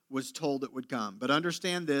 was told it would come. But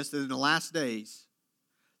understand this, that in the last days,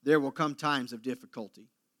 there will come times of difficulty.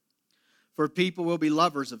 For people will be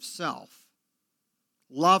lovers of self,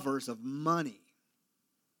 lovers of money,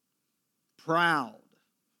 proud,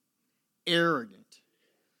 arrogant,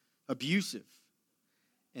 abusive,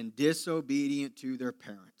 and disobedient to their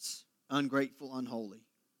parents, ungrateful, unholy.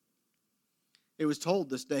 It was told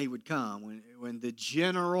this day would come when the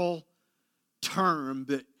general term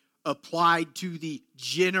that applied to the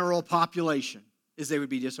general population is they would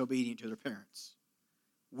be disobedient to their parents.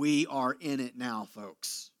 We are in it now,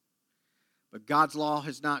 folks. But God's law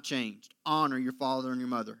has not changed. Honor your father and your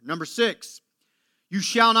mother. Number 6, you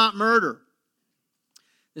shall not murder.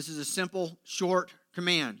 This is a simple, short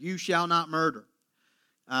command. You shall not murder.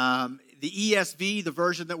 The ESV, the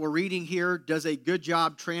version that we're reading here, does a good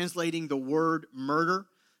job translating the word murder.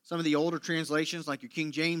 Some of the older translations, like your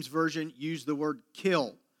King James Version, use the word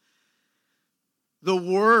kill. The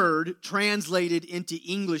word translated into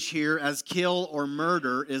English here as kill or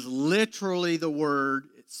murder is literally the word,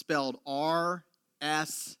 it's spelled R-S-H.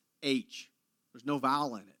 There's no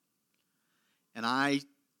vowel in it. And I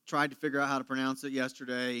tried to figure out how to pronounce it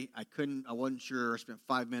yesterday. I wasn't sure. I spent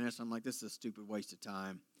 5 minutes. I'm like, this is a stupid waste of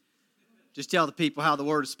time. Just tell the people how the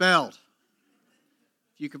word is spelled.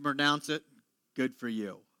 If you can pronounce it, good for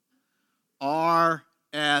you. R-S-H.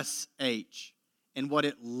 And what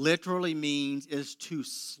it literally means is to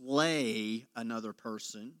slay another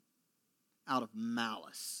person out of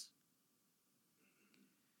malice.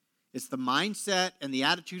 It's the mindset and the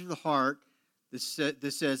attitude of the heart that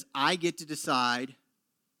says, I get to decide,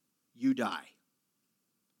 you die.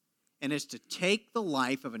 And it's to take the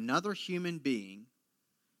life of another human being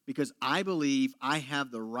because I believe I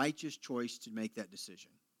have the righteous choice to make that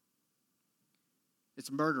decision.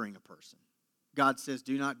 It's murdering a person. God says,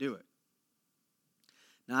 do not do it.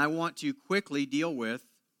 Now, I want to quickly deal with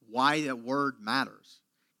why that word matters.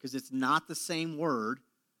 Because it's not the same word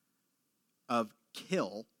of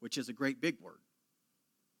kill, which is a great big word.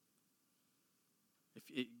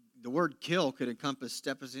 The word kill could encompass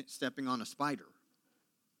stepping on a spider.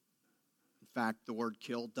 In fact, the word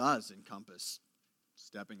kill does encompass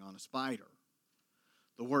stepping on a spider.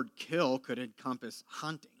 The word kill could encompass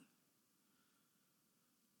hunting.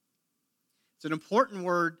 It's an important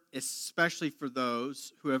word, especially for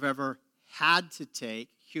those who have ever had to take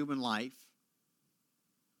human life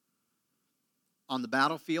on the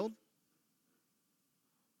battlefield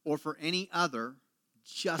or for any other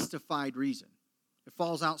justified reason. It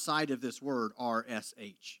falls outside of this word,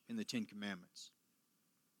 R-S-H, in the Ten Commandments.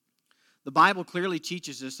 The Bible clearly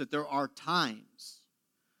teaches us that there are times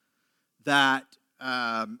that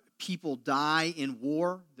people die in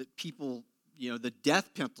war, that people, the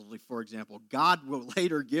death penalty, for example. God will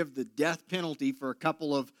later give the death penalty for a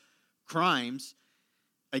couple of crimes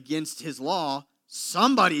against his law.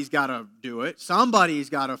 Somebody's got to do it.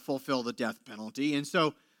 Somebody's got to fulfill the death penalty. And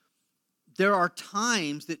so there are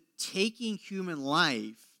times that taking human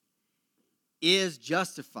life is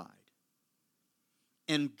justified.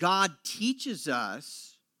 And God teaches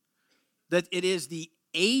us that it is the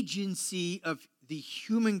agency of the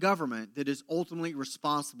human government that is ultimately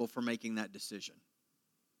responsible for making that decision.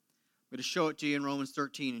 I'm going to show it to you in Romans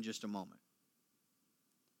 13 in just a moment.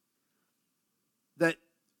 That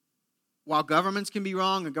while governments can be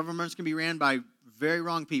wrong and governments can be ran by very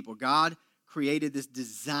wrong people, God created this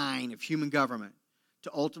design of human government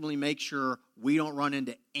to ultimately make sure we don't run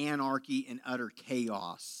into anarchy and utter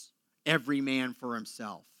chaos, every man for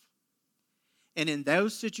himself. And in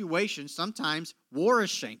those situations, sometimes war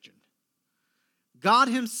is sanctioned. God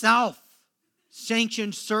himself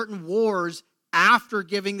sanctioned certain wars after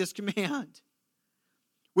giving this command,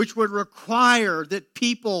 which would require that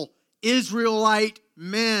people, Israelite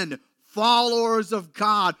men, followers of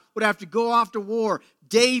God, would have to go off to war.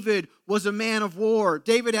 David was a man of war.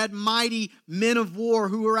 David had mighty men of war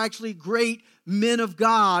who were actually great men of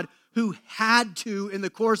God who had to, in the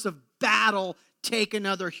course of battle, take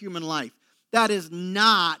another human life. That is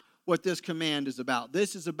not what this command is about.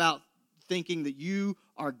 This is about thinking that you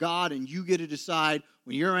are God and you get to decide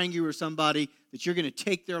when you're angry with somebody that you're going to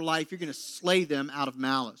take their life, you're going to slay them out of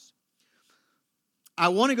malice. I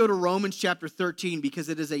want to go to Romans chapter 13 because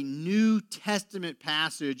it is a New Testament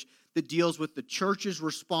passage that deals with the church's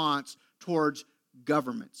response towards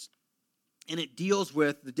governments. And it deals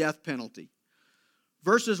with the death penalty.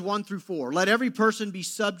 Verses 1 through 4. Let every person be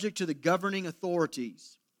subject to the governing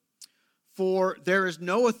authorities. For there is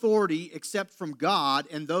no authority except from God,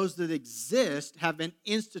 and those that exist have been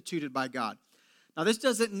instituted by God. Now, this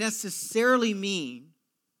doesn't necessarily mean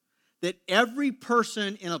that every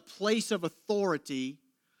person in a place of authority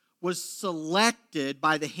was selected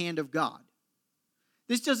by the hand of God.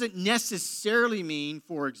 This doesn't necessarily mean,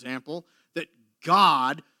 for example, that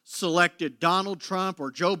God selected Donald Trump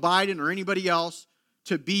or Joe Biden or anybody else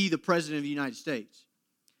to be the president of the United States.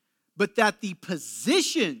 But that the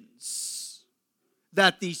positions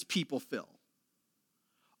that these people fill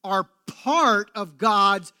are part of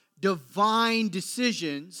God's divine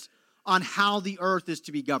decisions on how the earth is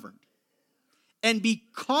to be governed. And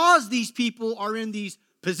because these people are in these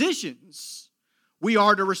positions, we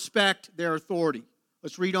are to respect their authority.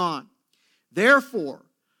 Let's read on. Therefore,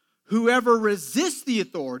 whoever resists the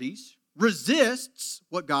authorities resists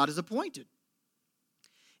what God has appointed.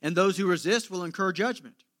 And those who resist will incur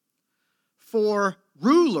judgment. For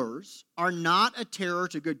rulers are not a terror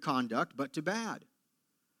to good conduct, but to bad.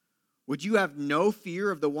 Would you have no fear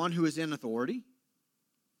of the one who is in authority?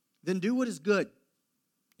 Then do what is good,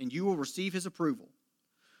 and you will receive his approval.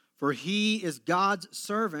 For he is God's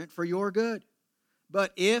servant for your good.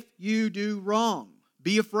 But if you do wrong,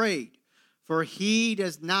 be afraid, for he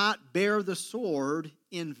does not bear the sword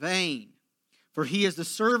in vain. For he is the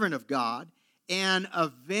servant of God, an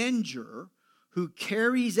avenger who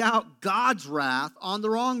carries out God's wrath on the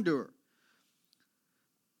wrongdoer.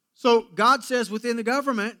 So God says within the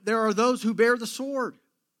government, there are those who bear the sword.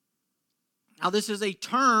 Now this is a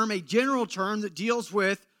term, a general term that deals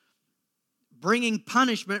with bringing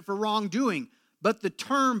punishment for wrongdoing. But the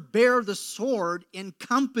term bear the sword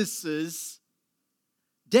encompasses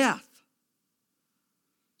death.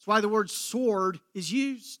 That's why the word sword is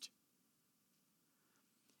used.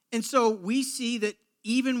 And so we see that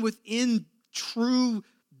even within true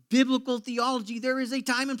biblical theology, there is a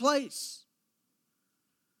time and place.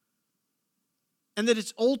 And that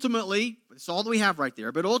it's ultimately, it's all that we have right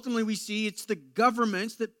there, but ultimately we see it's the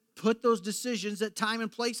governments that put those decisions at time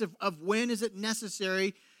and place of when is it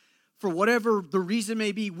necessary, for whatever the reason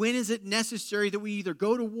may be, when is it necessary that we either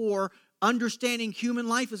go to war, understanding human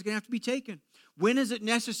life is going to have to be taken. When is it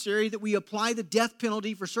necessary that we apply the death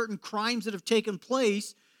penalty for certain crimes that have taken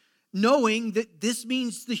place, knowing that this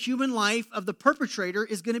means the human life of the perpetrator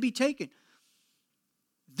is going to be taken.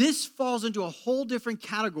 This falls into a whole different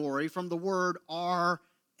category from the word RSH,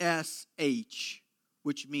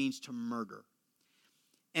 which means to murder.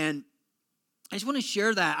 And I just want to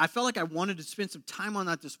share that. I felt like I wanted to spend some time on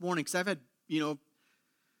that this morning because I've had,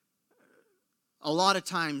 a lot of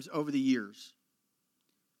times over the years,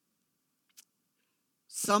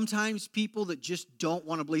 sometimes people that just don't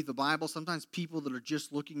want to believe the Bible, sometimes people that are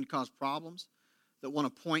just looking to cause problems, that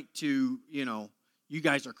want to point to, you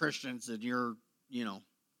guys are Christians and you're,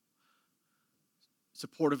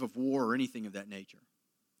 supportive of war or anything of that nature.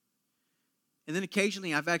 And then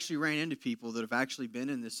occasionally I've actually ran into people that have actually been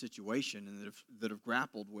in this situation and that have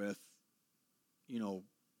grappled with,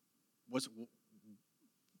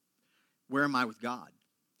 where am I with God?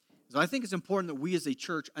 So I think it's important that we as a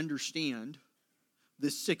church understand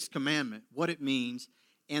this sixth commandment, what it means,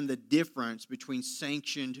 and the difference between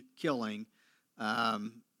sanctioned killing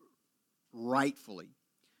rightfully.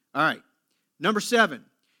 All right, number 7,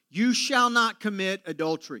 you shall not commit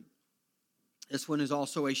adultery. This one is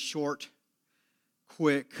also a short,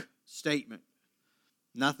 quick statement.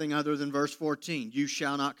 Nothing other than verse 14, you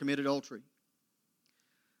shall not commit adultery.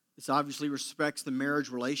 This obviously respects the marriage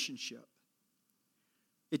relationship.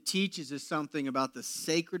 It teaches us something about the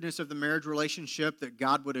sacredness of the marriage relationship, that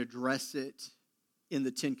God would address it in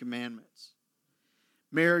the Ten Commandments.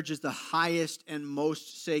 Marriage is the highest and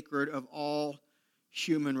most sacred of all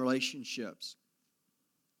human relationships.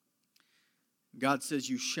 God says,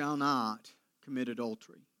 you shall not commit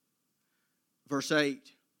adultery. Verse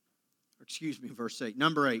 8.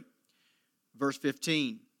 Number 8. Verse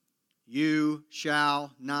 15. You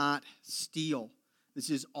shall not steal. This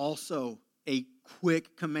is also a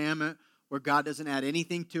quick commandment where God doesn't add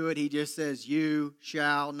anything to it. He just says, you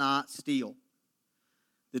shall not steal.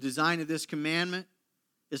 The design of this commandment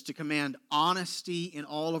is to command honesty in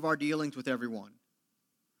all of our dealings with everyone.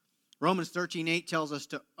 Romans 13:8 tells us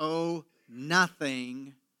to owe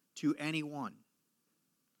nothing to anyone.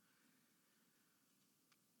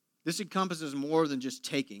 This encompasses more than just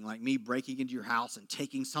taking, like me breaking into your house and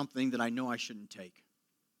taking something that I know I shouldn't take.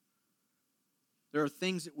 There are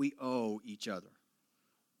things that we owe each other.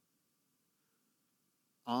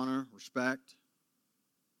 Honor, respect,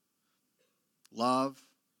 love.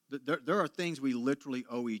 There are things we literally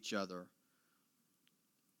owe each other.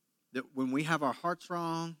 That when we have our hearts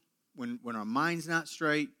wrong, when our mind's not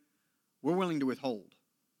straight, we're willing to withhold.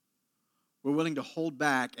 We're willing to hold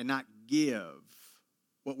back and not give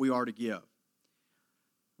what we are to give.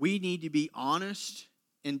 We need to be honest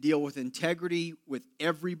and deal with integrity with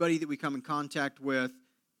everybody that we come in contact with.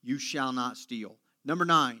 You shall not steal. Number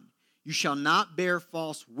 9, you shall not bear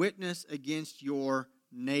false witness against your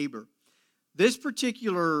neighbor. This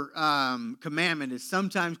particular commandment is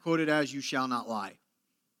sometimes quoted as you shall not lie.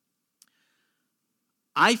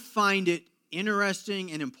 I find it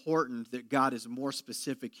interesting and important that God is more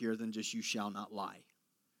specific here than just you shall not lie.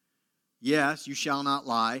 Yes, you shall not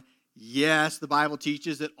lie. Yes, the Bible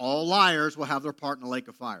teaches that all liars will have their part in the lake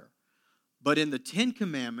of fire. But in the 10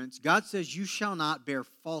 Commandments, God says you shall not bear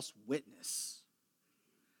false witness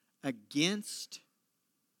against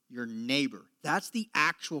your neighbor. That's the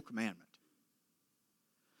actual commandment.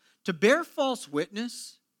 To bear false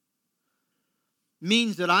witness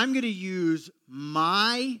means that I'm going to use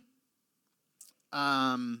my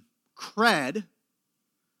cred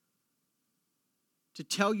to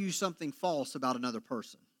tell you something false about another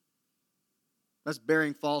person. That's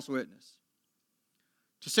bearing false witness.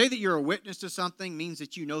 To say that you're a witness to something means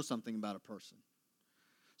that you know something about a person.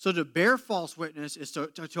 So to bear false witness is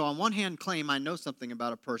to on one hand claim I know something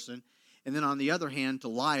about a person, and then on the other hand to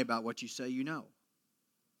lie about what you say you know.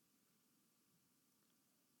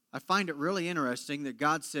 I find it really interesting that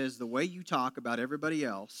God says the way you talk about everybody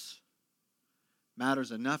else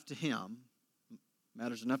matters enough to Him,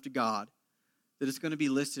 matters enough to God, that it's going to be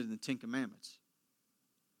listed in the 10 Commandments.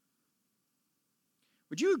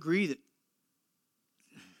 Would you agree that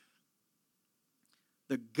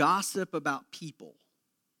the gossip about people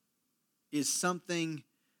is something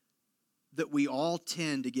that we all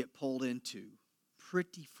tend to get pulled into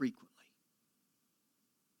pretty frequently?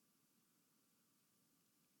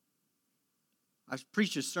 I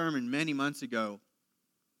preached a sermon many months ago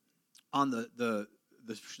on the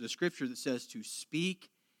scripture that says to speak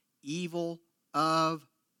evil of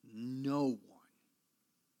no one.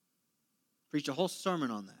 Preached a whole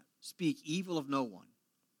sermon on that. Speak evil of no one.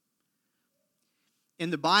 In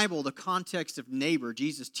the Bible, the context of neighbor,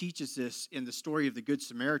 Jesus teaches this in the story of the Good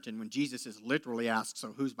Samaritan when Jesus is literally asked,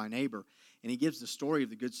 so who's my neighbor? And he gives the story of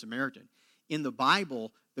the Good Samaritan. In the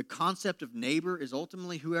Bible, the concept of neighbor is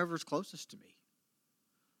ultimately whoever's closest to me.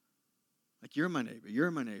 Like, you're my neighbor, you're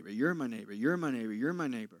my neighbor, you're my neighbor, you're my neighbor, you're my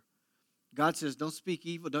neighbor. God says, don't speak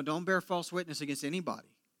evil, don't bear false witness against anybody.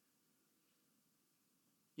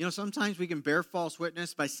 You know, sometimes we can bear false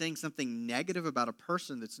witness by saying something negative about a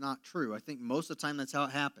person that's not true. I think most of the time that's how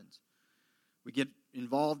it happens. We get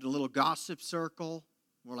involved in a little gossip circle.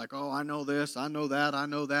 We're like, oh, I know this, I know that,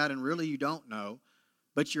 and really you don't know,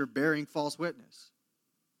 but you're bearing false witness.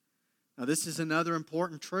 Now, this is another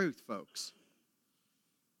important truth, folks.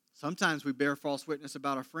 Sometimes we bear false witness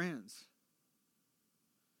about our friends.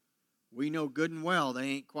 We know good and well they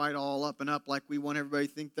ain't quite all up and up like we want everybody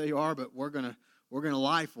to think they are, but we're gonna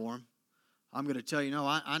lie for them. I'm gonna tell you, no,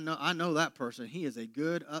 I know that person. He is a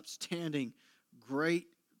good, upstanding, great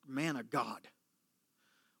man of God.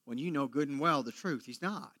 When you know good and well the truth, he's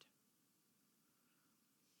not.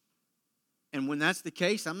 And when that's the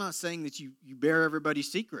case, I'm not saying that you bear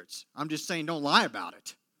everybody's secrets. I'm just saying don't lie about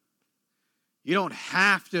it. You don't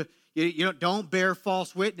have to, don't bear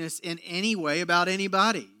false witness in any way about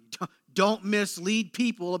anybody. Don't mislead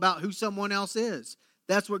people about who someone else is.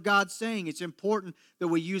 That's what God's saying. It's important that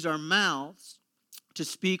we use our mouths to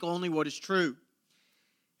speak only what is true.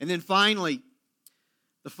 And then finally,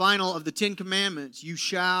 the final of the 10 Commandments, you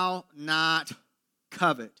shall not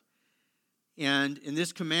covet. And in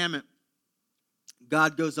this commandment,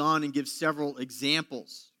 God goes on and gives several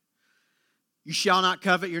examples. You shall not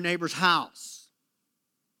covet your neighbor's house.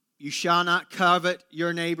 You shall not covet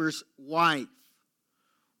your neighbor's wife,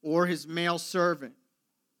 or his male servant,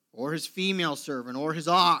 or his female servant, or his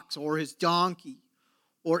ox, or his donkey,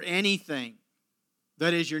 or anything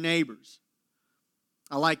that is your neighbor's.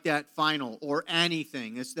 I like that final, or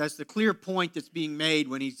anything. That's the clear point that's being made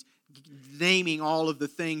when he's naming all of the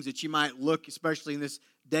things that you might look, especially in this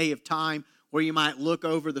day of time, where you might look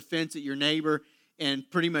over the fence at your neighbor and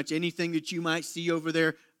pretty much anything that you might see over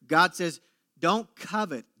there. God says, don't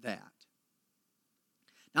covet that.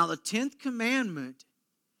 Now, the 10th commandment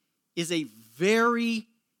is a very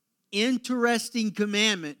interesting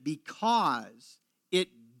commandment because it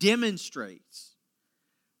demonstrates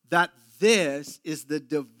that this is the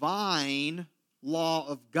divine law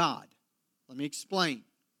of God. Let me explain.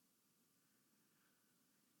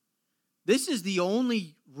 This is the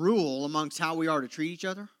only rule amongst how we are to treat each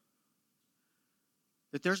other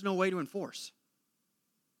that there's no way to enforce.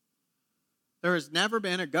 There has never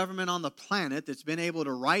been a government on the planet that's been able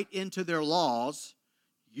to write into their laws,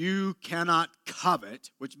 you cannot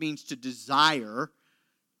covet, which means to desire.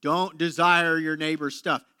 Don't desire your neighbor's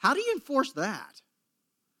stuff. How do you enforce that?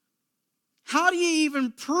 How do you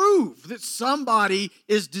even prove that somebody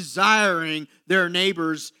is desiring their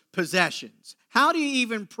neighbor's possessions? How do you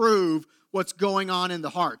even prove what's going on in the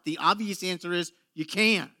heart? The obvious answer is you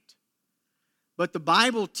can't. But the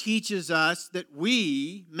Bible teaches us that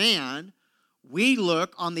we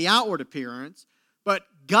look on the outward appearance, but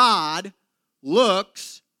God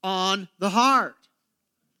looks on the heart.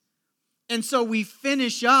 And so we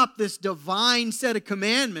finish up this divine set of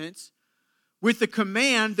commandments with the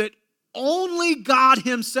command that only God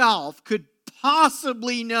Himself could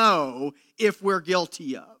possibly know if we're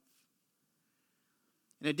guilty of.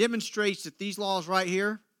 And it demonstrates that these laws right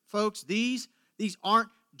here, folks, these aren't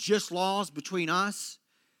just laws between us.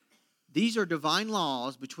 These are divine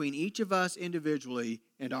laws between each of us individually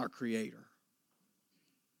and our Creator.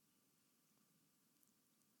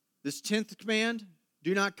 This 10th command,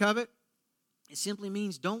 do not covet, it simply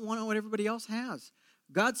means don't want what everybody else has.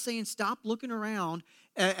 God's saying stop looking around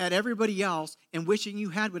at everybody else and wishing you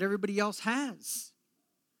had what everybody else has.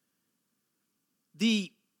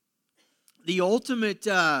 The ultimate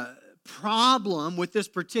problem with this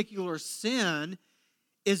particular sin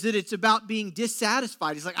is that it's about being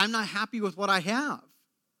dissatisfied. It's like, I'm not happy with what I have.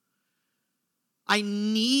 I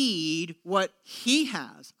need what he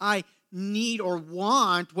has. I need or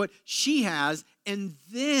want what she has, and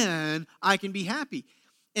then I can be happy.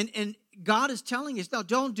 And God is telling us, no,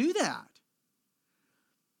 don't do that.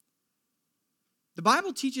 The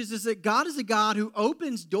Bible teaches us that God is a God who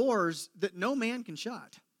opens doors that no man can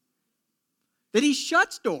shut. That He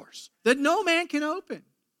shuts doors that no man can open.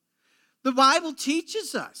 The Bible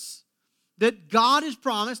teaches us that God has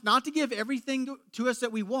promised not to give everything to us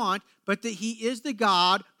that we want, but that He is the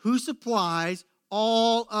God who supplies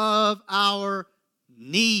all of our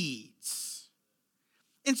needs.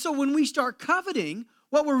 And so when we start coveting,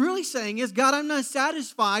 what we're really saying is, God, I'm not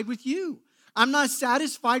satisfied with you. I'm not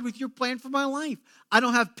satisfied with your plan for my life. I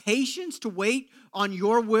don't have patience to wait on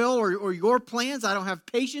your will or your plans. I don't have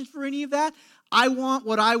patience for any of that. I want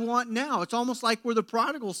what I want now. It's almost like we're the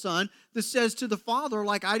prodigal son that says to the father,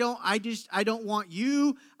 like, I don't want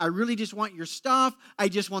you. I really just want your stuff. I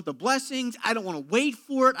just want the blessings. I don't want to wait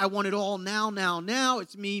for it. I want it all now.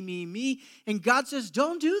 It's me. And God says,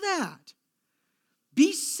 don't do that.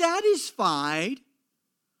 Be satisfied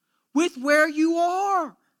with where you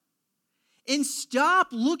are. And stop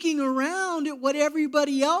looking around at what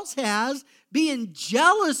everybody else has, being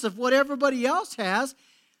jealous of what everybody else has,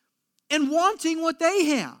 and wanting what they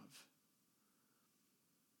have.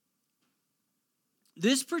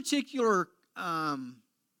 This particular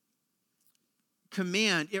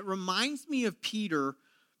command, it reminds me of Peter.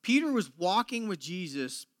 Peter was walking with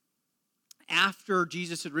Jesus after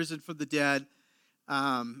Jesus had risen from the dead.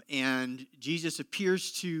 And Jesus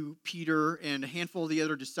appears to Peter and a handful of the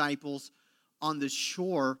other disciples on the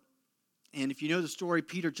shore. And if you know the story,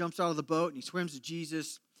 Peter jumps out of the boat and he swims to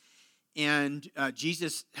Jesus. And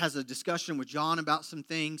Jesus has a discussion with John about some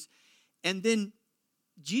things. And then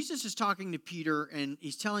Jesus is talking to Peter, and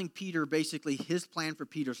he's telling Peter basically his plan for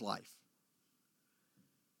Peter's life.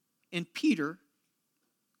 And Peter,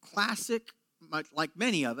 classic, like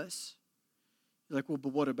many of us, he's like, well,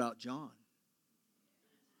 but what about John?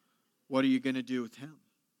 What are you going to do with him?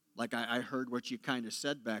 Like I heard what you kind of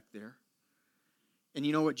said back there. And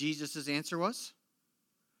you know what Jesus' answer was?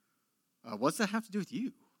 What's that have to do with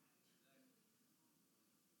you?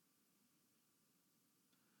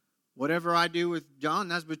 Whatever I do with John,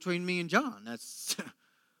 that's between me and John. That's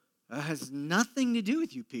has nothing to do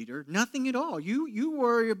with you, Peter. Nothing at all. You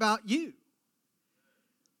worry about you.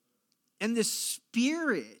 And the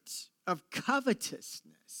spirit of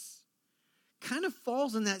covetousness kind of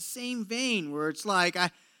falls in that same vein where it's like,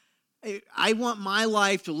 I want my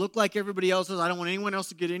life to look like everybody else's. I don't want anyone else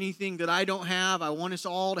to get anything that I don't have. I want us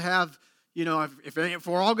all to have, if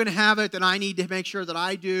we're all going to have it, then I need to make sure that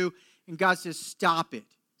I do. And God says, stop it.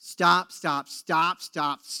 Stop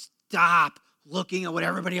looking at what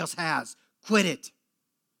everybody else has. Quit it.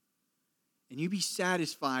 And you be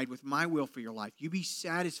satisfied with my will for your life. You be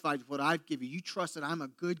satisfied with what I've given you. You trust that I'm a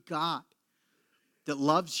good God that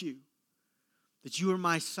loves you, that you are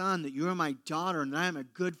my son, that you are my daughter, and that I am a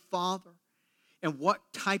good father. And what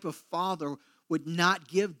type of father would not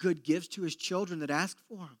give good gifts to his children that ask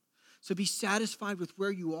for them? So be satisfied with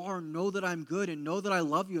where you are and know that I'm good and know that I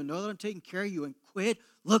love you and know that I'm taking care of you, and quit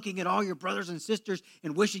looking at all your brothers and sisters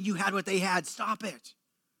and wishing you had what they had. Stop it.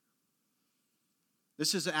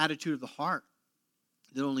 This is an attitude of the heart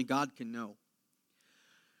that only God can know.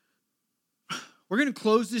 We're going to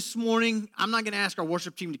close this morning. I'm not going to ask our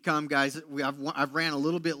worship team to come, guys. I've ran a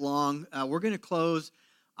little bit long. We're going to close.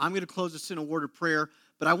 I'm going to close this in a word of prayer.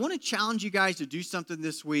 But I want to challenge you guys to do something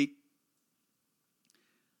this week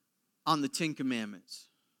on the Ten Commandments.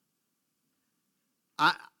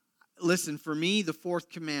 Listen, for me, the fourth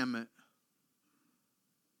commandment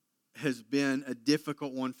has been a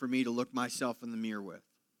difficult one for me to look myself in the mirror with.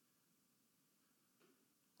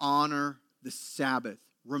 Honor the Sabbath.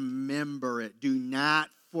 Remember it. Do not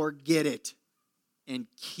forget it. And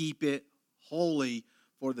keep it holy,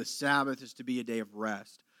 for the Sabbath is to be a day of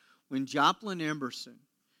rest. When Joplin Emerson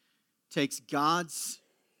takes God's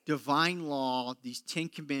divine law, these 10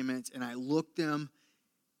 commandments, and I look them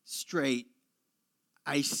straight,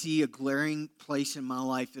 I see a glaring place in my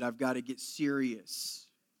life that I've got to get serious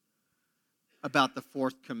about the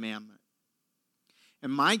fourth commandment.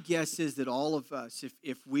 And my guess is that all of us,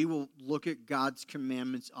 if we will look at God's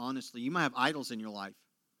commandments honestly, you might have idols in your life.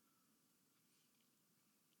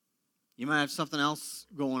 You might have something else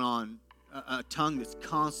going on, a tongue that's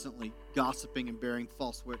constantly gossiping and bearing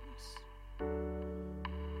false witness.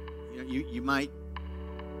 You might,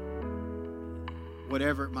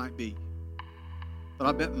 whatever it might be. But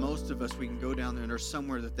I bet most of us, we can go down there and there's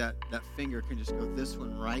somewhere that finger can just go, this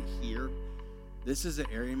one right here. This is an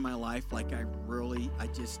area in my life like I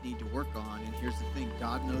just need to work on. And here's the thing,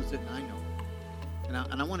 God knows it and I know it.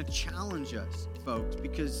 And I want to challenge us, folks,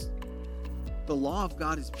 because the law of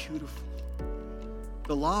God is beautiful.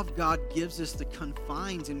 The law of God gives us the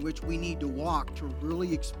confines in which we need to walk to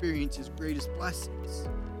really experience His greatest blessings.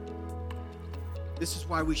 This is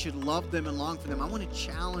why we should love them and long for them. I want to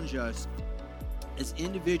challenge us as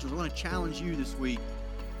individuals. I want to challenge you this week.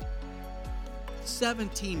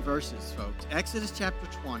 17 verses, folks. Exodus chapter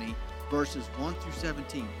 20, verses 1 through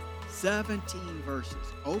 17. 17 verses.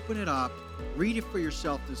 Open it up. Read it for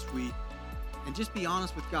yourself this week. And just be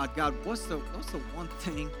honest with God. God, what's the one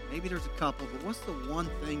thing? Maybe there's a couple, but what's the one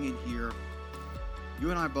thing in here you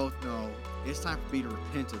and I both know it's time for me to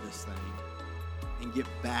repent of this thing and get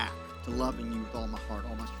back to loving you with all my heart,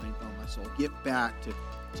 all my strength, all my soul. Get back to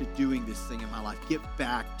doing this thing in my life. Get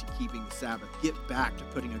back to keeping the Sabbath. Get back to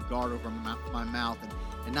putting a guard over my mouth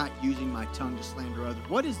and not using my tongue to slander others.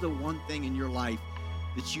 What is the one thing in your life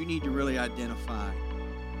that you need to really identify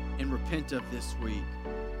and repent of this week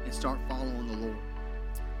and start following the Lord?